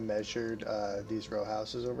how I measured these row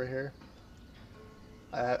houses over here.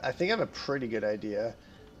 I think I have a pretty good idea.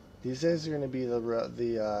 These guys are going to be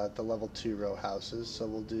the level 2 row houses, so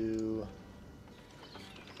we'll do...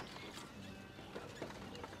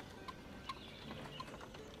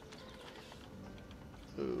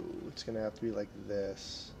 Ooh, it's gonna have to be like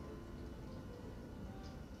this.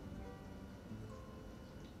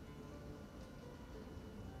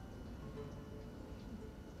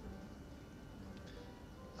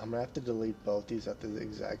 I'm gonna have to delete both these at the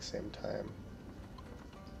exact same time.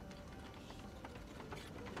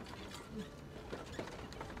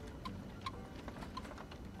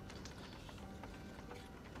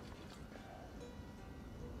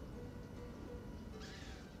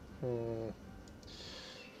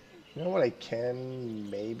 You know what I can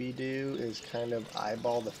maybe do is kind of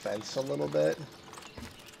eyeball the fence a little bit.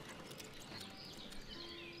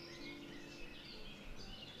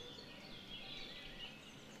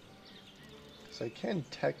 So I can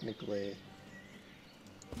technically,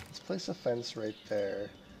 let's place a fence right there.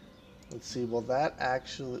 Let's see, will that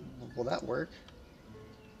work?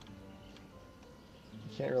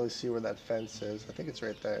 You can't really see where that fence is. I think it's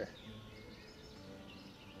right there.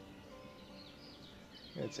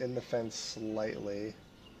 It's in the fence slightly.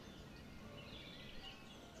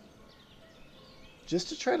 Just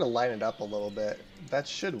to try to line it up a little bit. That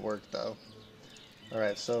should work though.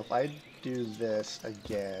 Alright, so if I do this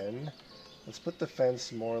again, let's put the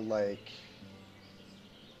fence more like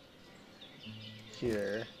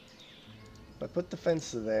here. I put the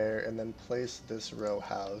fence there and then place this row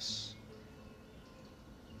house.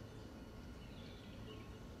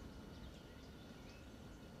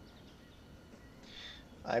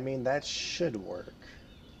 I mean, that should work.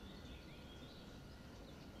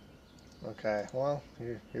 Okay, well,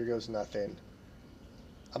 here goes nothing.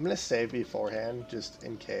 I'm gonna save beforehand, just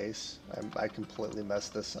in case I completely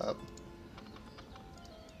messed this up.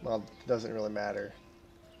 Well, it doesn't really matter.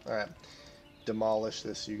 Alright, demolish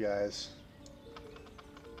this, you guys.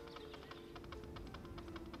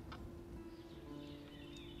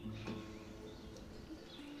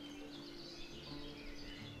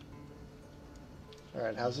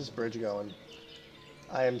 Alright, how's this bridge going?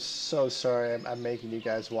 I am so sorry I'm making you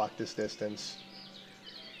guys walk this distance.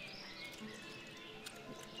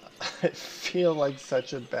 I feel like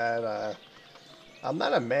such a bad, I'm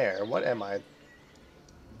not a mayor. What am I?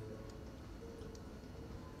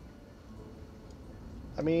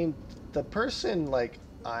 I mean, the person like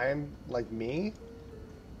me,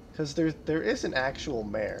 because there is an actual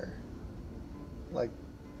mayor. Like,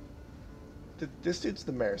 this dude's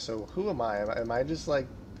the mayor, so who am I? Am I just like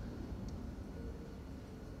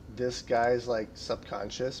this guy's like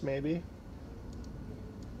subconscious, maybe?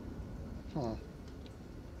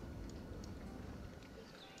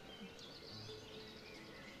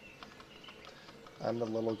 I'm the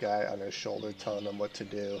little guy on his shoulder telling him what to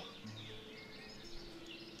do.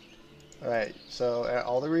 Alright, so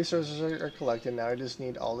all the resources are collected. Now I just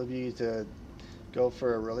need all of you to go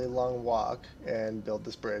for a really long walk and build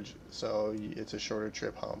this bridge so it's a shorter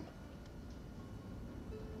trip home.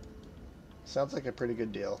 Sounds like a pretty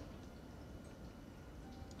good deal.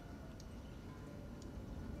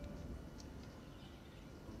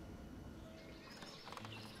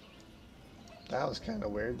 That was kind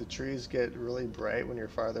of weird. The trees get really bright when you're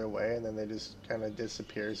farther away, and then they just kind of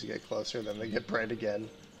disappear as you get closer, then they get bright again.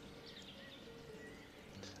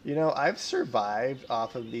 You know, I've survived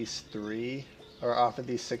off of these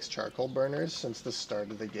 6 charcoal burners since the start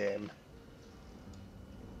of the game.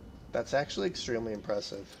 That's actually extremely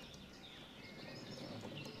impressive.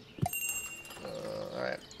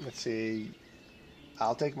 Alright, let's see.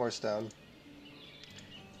 I'll take more stone.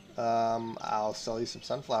 I'll sell you some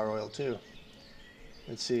sunflower oil too.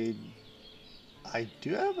 Let's see. I'm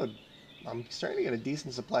starting to get a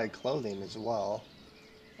decent supply of clothing as well.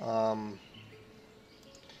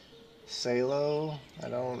 Salo, I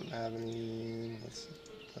don't have any.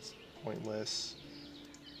 That's pointless.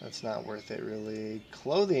 That's not worth it really.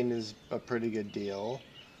 Clothing is a pretty good deal.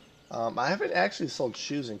 I haven't actually sold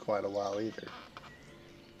shoes in quite a while either.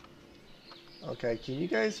 Okay, can you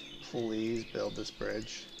guys please build this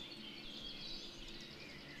bridge?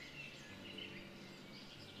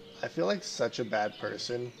 I feel like such a bad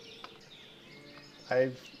person.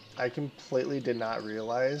 I completely did not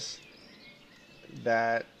realize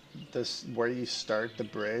that where you start the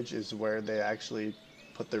bridge is where they actually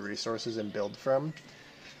put the resources and build from.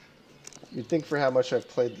 You'd think for how much I've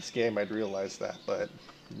played this game I'd realize that, but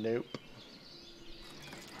nope.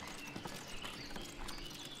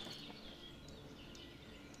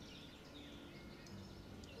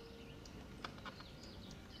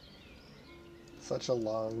 Such a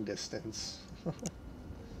long distance.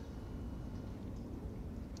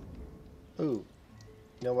 Ooh,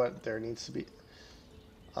 you know what? There needs to be...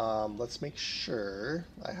 let's make sure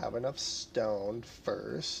I have enough stone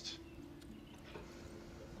first.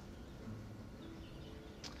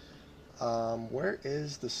 Where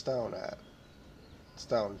is the stone at?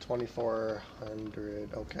 Stone,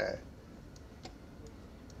 2,400, okay.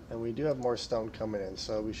 And we do have more stone coming in,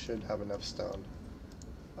 so we should have enough stone.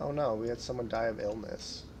 Oh no, we had someone die of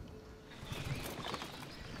illness.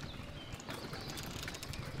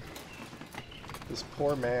 This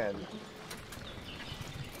poor man.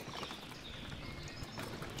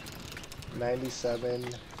 97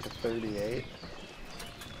 to 38.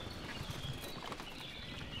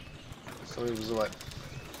 So it was what?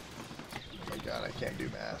 Oh my god, I can't do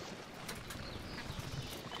math.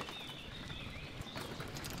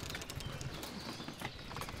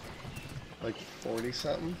 Like 40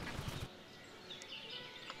 something?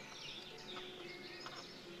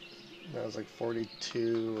 That was like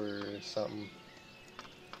 42 or something.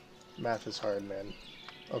 Math is hard, man.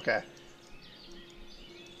 Okay.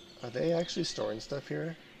 Are they actually storing stuff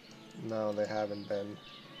here? No, they haven't been.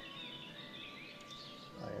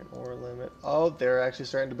 Iron ore limit. Oh, they're actually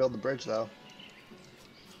starting to build the bridge, though.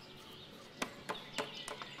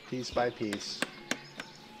 Piece by piece.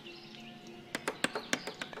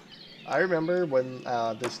 I remember when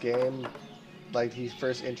this game, like, he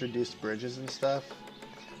first introduced bridges and stuff,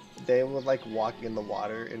 they would, like, walk in the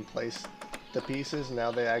water and place the pieces.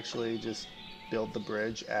 Now they actually just build the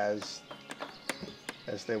bridge as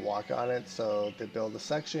they walk on it. So they build a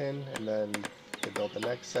section, and then they build the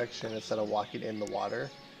next section instead of walking in the water.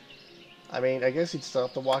 I mean, I guess you'd still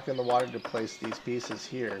have to walk in the water to place these pieces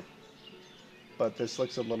here, but this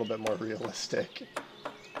looks a little bit more realistic.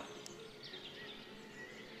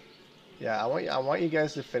 Yeah, I want you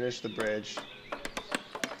guys to finish the bridge,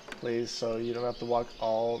 please, so you don't have to walk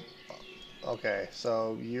all... Okay,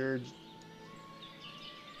 so you're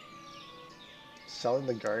selling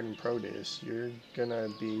the garden produce. You're gonna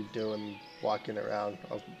be walking around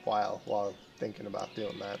a while thinking about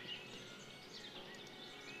doing that.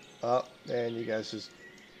 Oh, and you guys just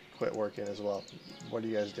quit working as well. What are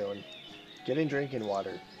you guys doing? Getting drinking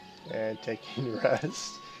water and taking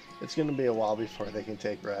rest. It's gonna be a while before they can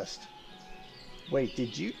take rest. Wait,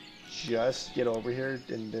 did you just get over here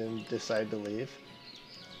and then decide to leave?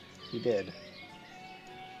 You did.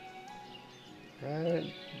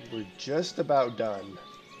 Right, we're just about done.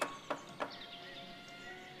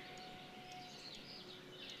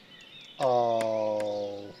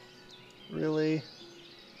 Oh, really?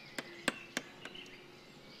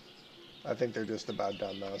 I think they're just about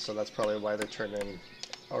done though, so that's probably why they're turning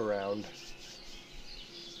around.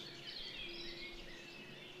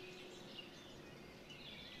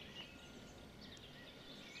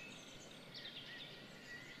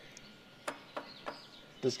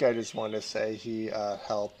 This guy just wanted to say he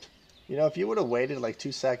helped. You know, if you would have waited like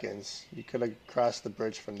 2 seconds, you could have crossed the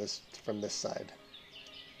bridge from this side.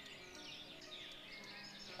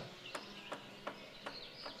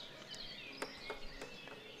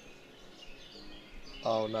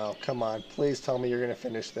 Oh no, come on. Please tell me you're going to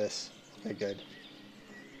finish this. Okay, good.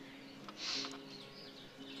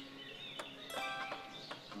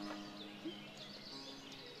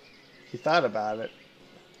 He thought about it.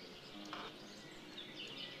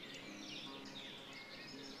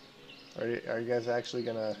 Are you guys actually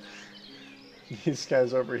going to... These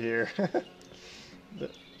guys over here.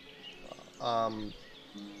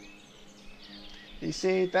 You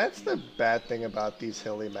see, that's the bad thing about these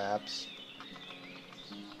hilly maps.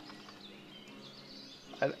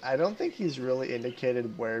 I don't think he's really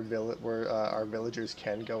indicated where our villagers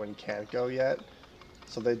can go and can't go yet.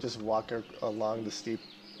 So they just walk along the steep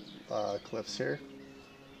cliffs here.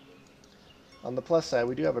 On the plus side,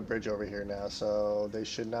 we do have a bridge over here now, so they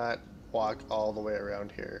should not walk all the way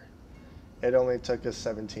around here. It only took us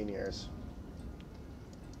 17 years.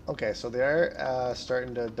 Okay, so they are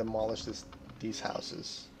starting to demolish these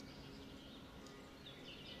houses.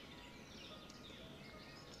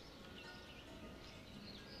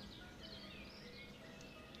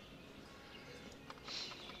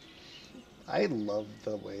 I love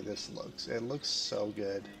the way this looks. It looks so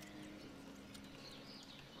good.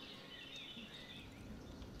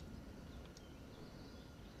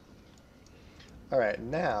 Alright,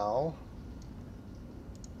 now...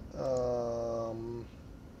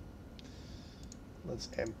 let's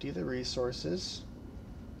empty the resources.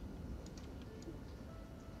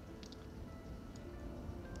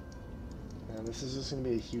 And this is just going to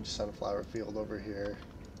be a huge sunflower field over here.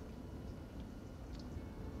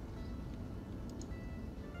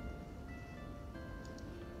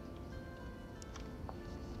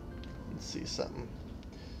 Let's see something.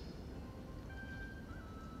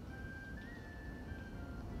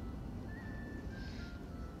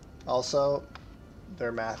 Also,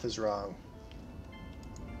 their math is wrong.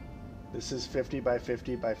 This is 50 by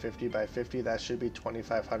 50 by 50 by 50. That should be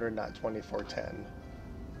 2500, not 2410.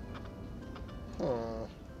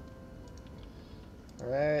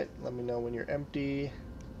 Alright, let me know when you're empty.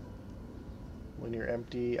 When you're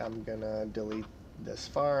empty, I'm gonna delete this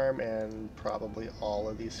farm and probably all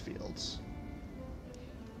of these fields.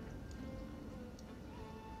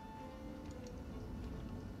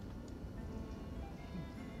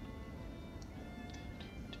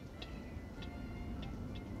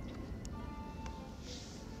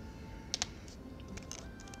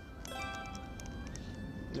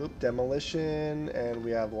 Oop, demolition, and we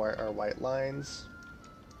have our white lines.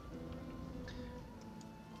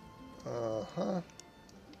 Uh-huh.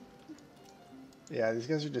 Yeah, these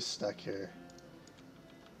guys are just stuck here.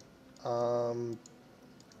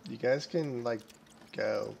 You guys can, like,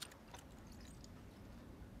 go.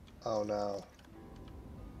 Oh, no.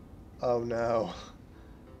 Oh, no.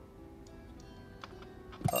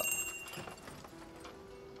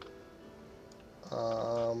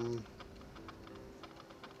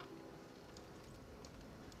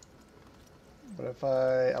 What if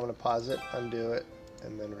I'm gonna pause it, undo it,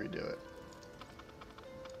 and then redo it.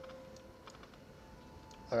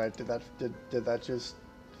 Alright, did that just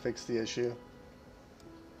fix the issue?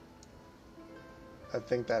 I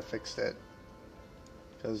think that fixed it.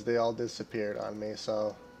 Because they all disappeared on me,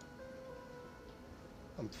 so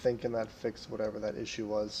I'm thinking that fixed whatever that issue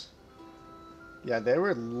was. Yeah, they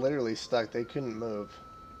were literally stuck. They couldn't move.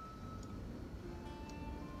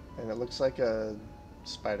 And it looks like a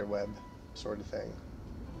spider web sort of thing.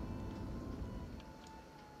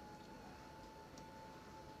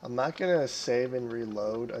 I'm not gonna save and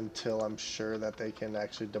reload until I'm sure that they can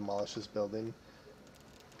actually demolish this building,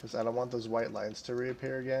 because I don't want those white lines to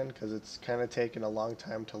reappear again, because it's kind of taking a long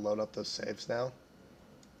time to load up those saves now.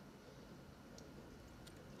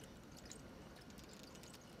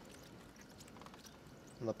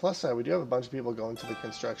 On the plus side, we do have a bunch of people going to the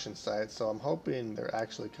construction site, so I'm hoping they're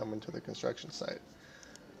actually coming to the construction site.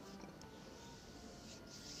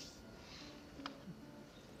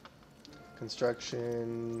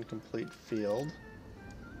 Construction complete field.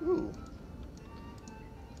 Ooh.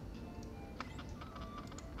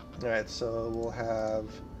 Alright, so we'll have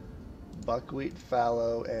buckwheat,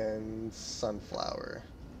 fallow, and sunflower.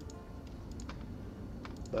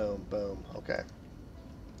 Boom, boom. Okay.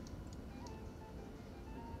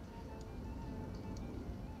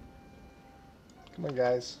 Come on,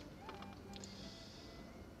 guys.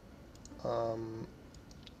 Oh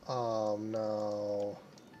no.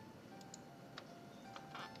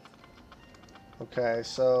 Okay,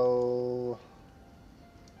 so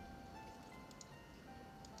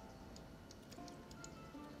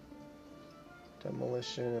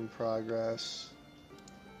demolition in progress.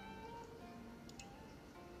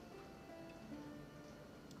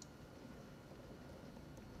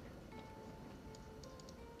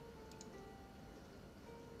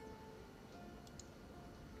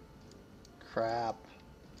 Crap.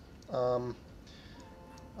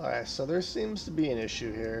 Alright, so there seems to be an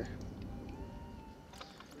issue here.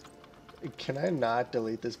 Can I not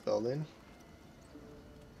delete this building?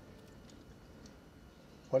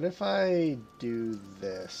 What if I do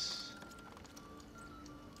this?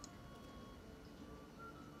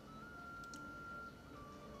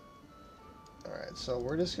 Alright, so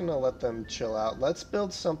we're just gonna let them chill out. Let's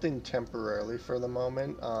build something temporarily for the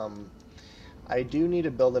moment. I do need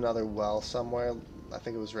to build another well somewhere. I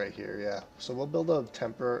think it was right here, yeah. So we'll build a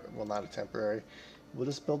well, not a temporary. We'll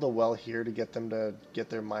just build a well here to get them to get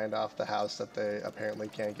their mind off the house that they apparently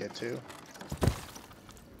can't get to.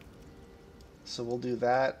 So we'll do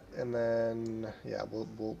that, and then yeah, we'll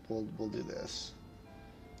do this.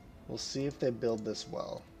 We'll see if they build this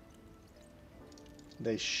well.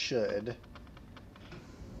 They should.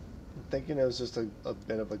 I'm thinking it was just a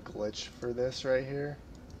bit of a glitch for this right here.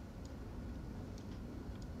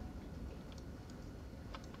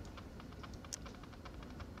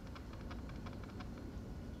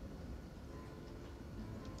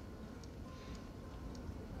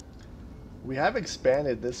 We have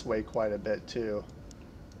expanded this way quite a bit too.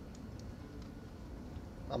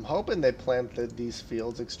 I'm hoping they plant these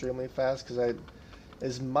fields extremely fast, because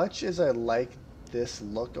as much as I like this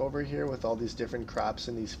look over here with all these different crops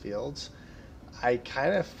in these fields, I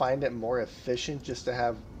kind of find it more efficient just to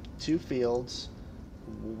have 2 fields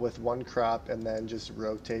with 1 crop and then just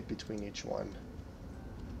rotate between each one.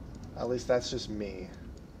 At least that's just me.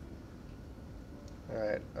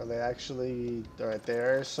 Alright, are they actually... Alright, they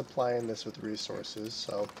are supplying this with resources,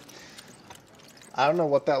 so... I don't know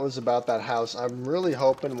what that was about that house. I'm really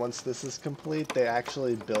hoping once this is complete, they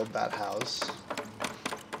actually build that house.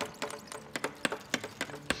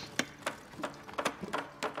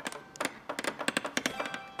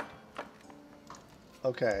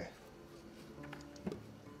 Okay.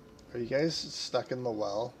 Are you guys stuck in the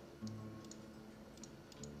well?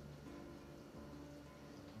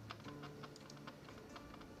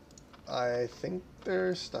 I think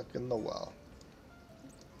they're stuck in the well.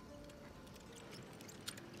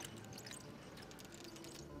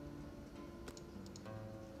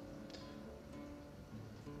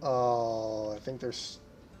 Oh, I think there's...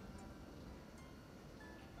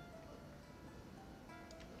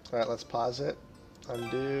 Alright, let's pause it.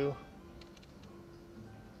 Undo.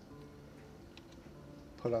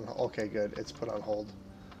 Put on... Okay, good. It's put on hold.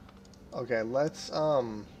 Okay, let's,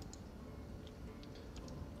 Alright,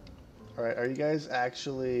 are you guys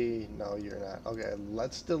actually... No, you're not. Okay,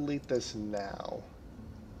 let's delete this now.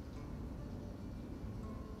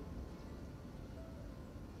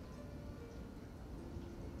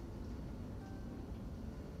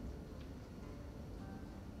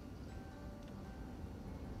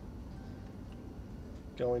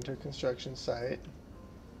 Going to a construction site.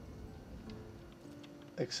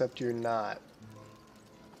 Except you're not.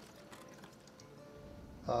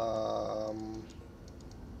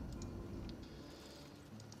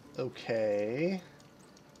 Okay.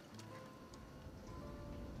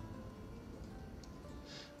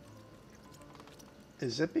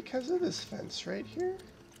 Is it because of this fence right here?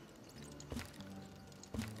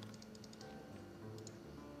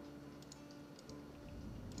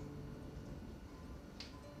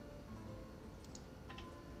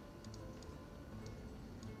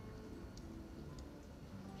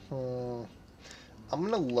 I'm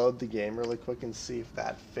gonna load the game really quick and see if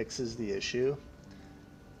that fixes the issue.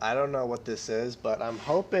 I don't know what this is, but I'm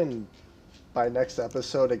hoping by next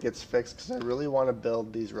episode it gets fixed because I really want to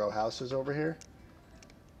build these row houses over here.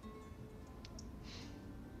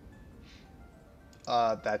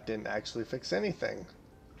 That didn't actually fix anything.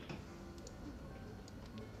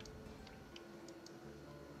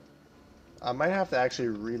 I might have to actually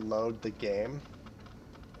reload the game,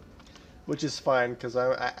 which is fine because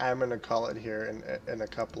I'm gonna call it here in a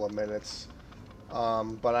couple of minutes.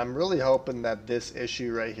 But I'm really hoping that this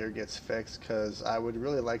issue right here gets fixed because I would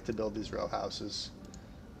really like to build these row houses.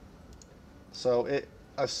 So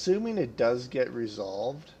assuming it does get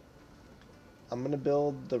resolved, I'm gonna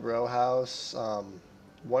build the row house,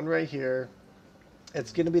 one right here.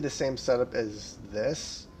 It's gonna be the same setup as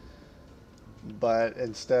this, but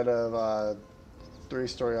instead of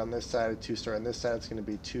 3-story on this side and 2-story on this side, it's gonna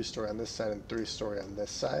be 2-story on this side and 3-story on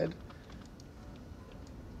this side.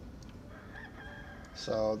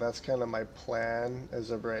 So that's kind of my plan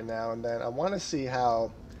as of right now, and then I want to see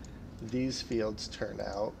how these fields turn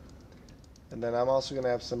out. And then I'm also going to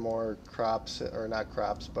have some more crops, or not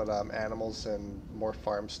crops, but animals and more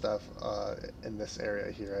farm stuff in this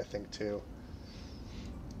area here, I think, too.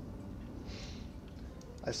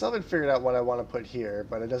 I still haven't figured out what I want to put here,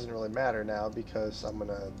 but it doesn't really matter now because I'm going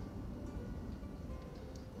to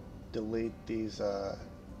delete these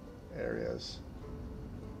areas.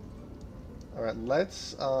 Alright,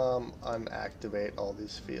 let's unactivate all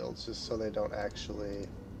these fields just so they don't actually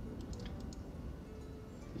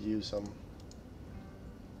use them.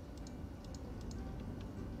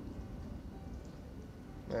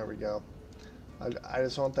 There we go. I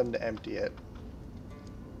just want them to empty it.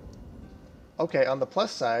 Okay, on the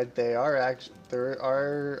plus side, there are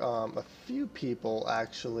a few people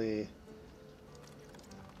actually.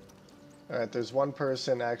 Alright, there's one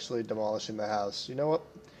person actually demolishing the house. You know what?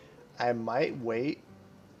 I might wait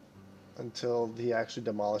until he actually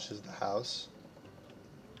demolishes the house.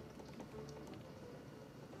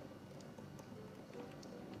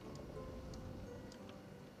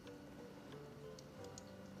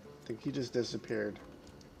 I think he just disappeared.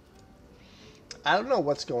 I don't know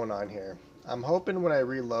what's going on here. I'm hoping when I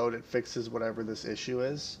reload it fixes whatever this issue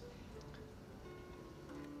is.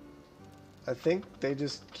 I think they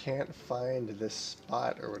just can't find this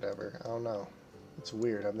spot or whatever. I don't know. It's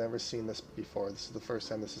weird. I've never seen this before. This is the first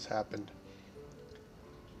time this has happened.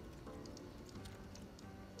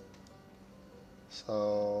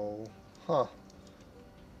 So, huh.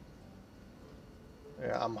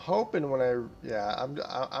 Yeah, I'm hoping when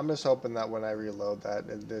I'm just hoping that when I reload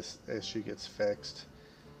that this issue gets fixed.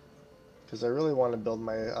 Because I really want to build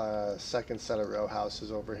my second set of row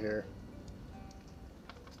houses over here.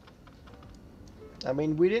 I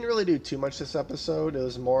mean, we didn't really do too much this episode. It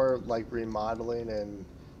was more like remodeling and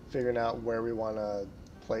figuring out where we want to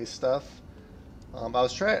place stuff.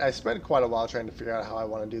 I spent quite a while trying to figure out how I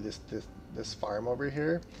want to do this farm over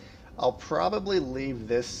here. I'll probably leave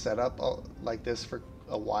this setup like this for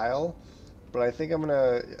a while, but I think I'm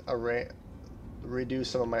gonna redo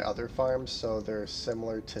some of my other farms so they're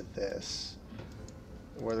similar to this.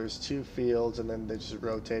 where there's 2 fields and then they just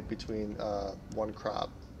rotate between one crop.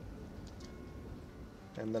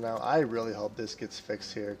 And then now I really hope this gets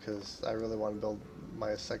fixed here because I really want to build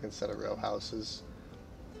my second set of row houses.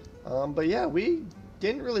 But yeah, we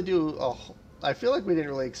didn't really do I feel like we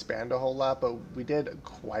didn't really expand a whole lot, but we did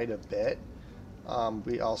quite a bit.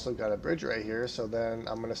 We also got a bridge right here, so then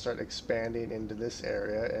I'm going to start expanding into this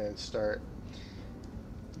area and start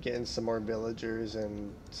getting some more villagers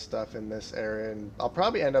and stuff in this area. And I'll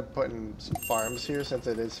probably end up putting some farms here since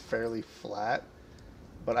it is fairly flat.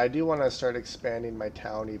 But I do want to start expanding my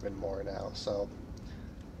town even more now. So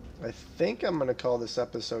I think I'm going to call this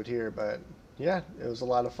episode here, but yeah, it was a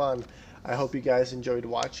lot of fun. I hope you guys enjoyed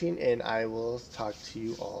watching, and I will talk to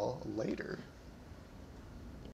you all later.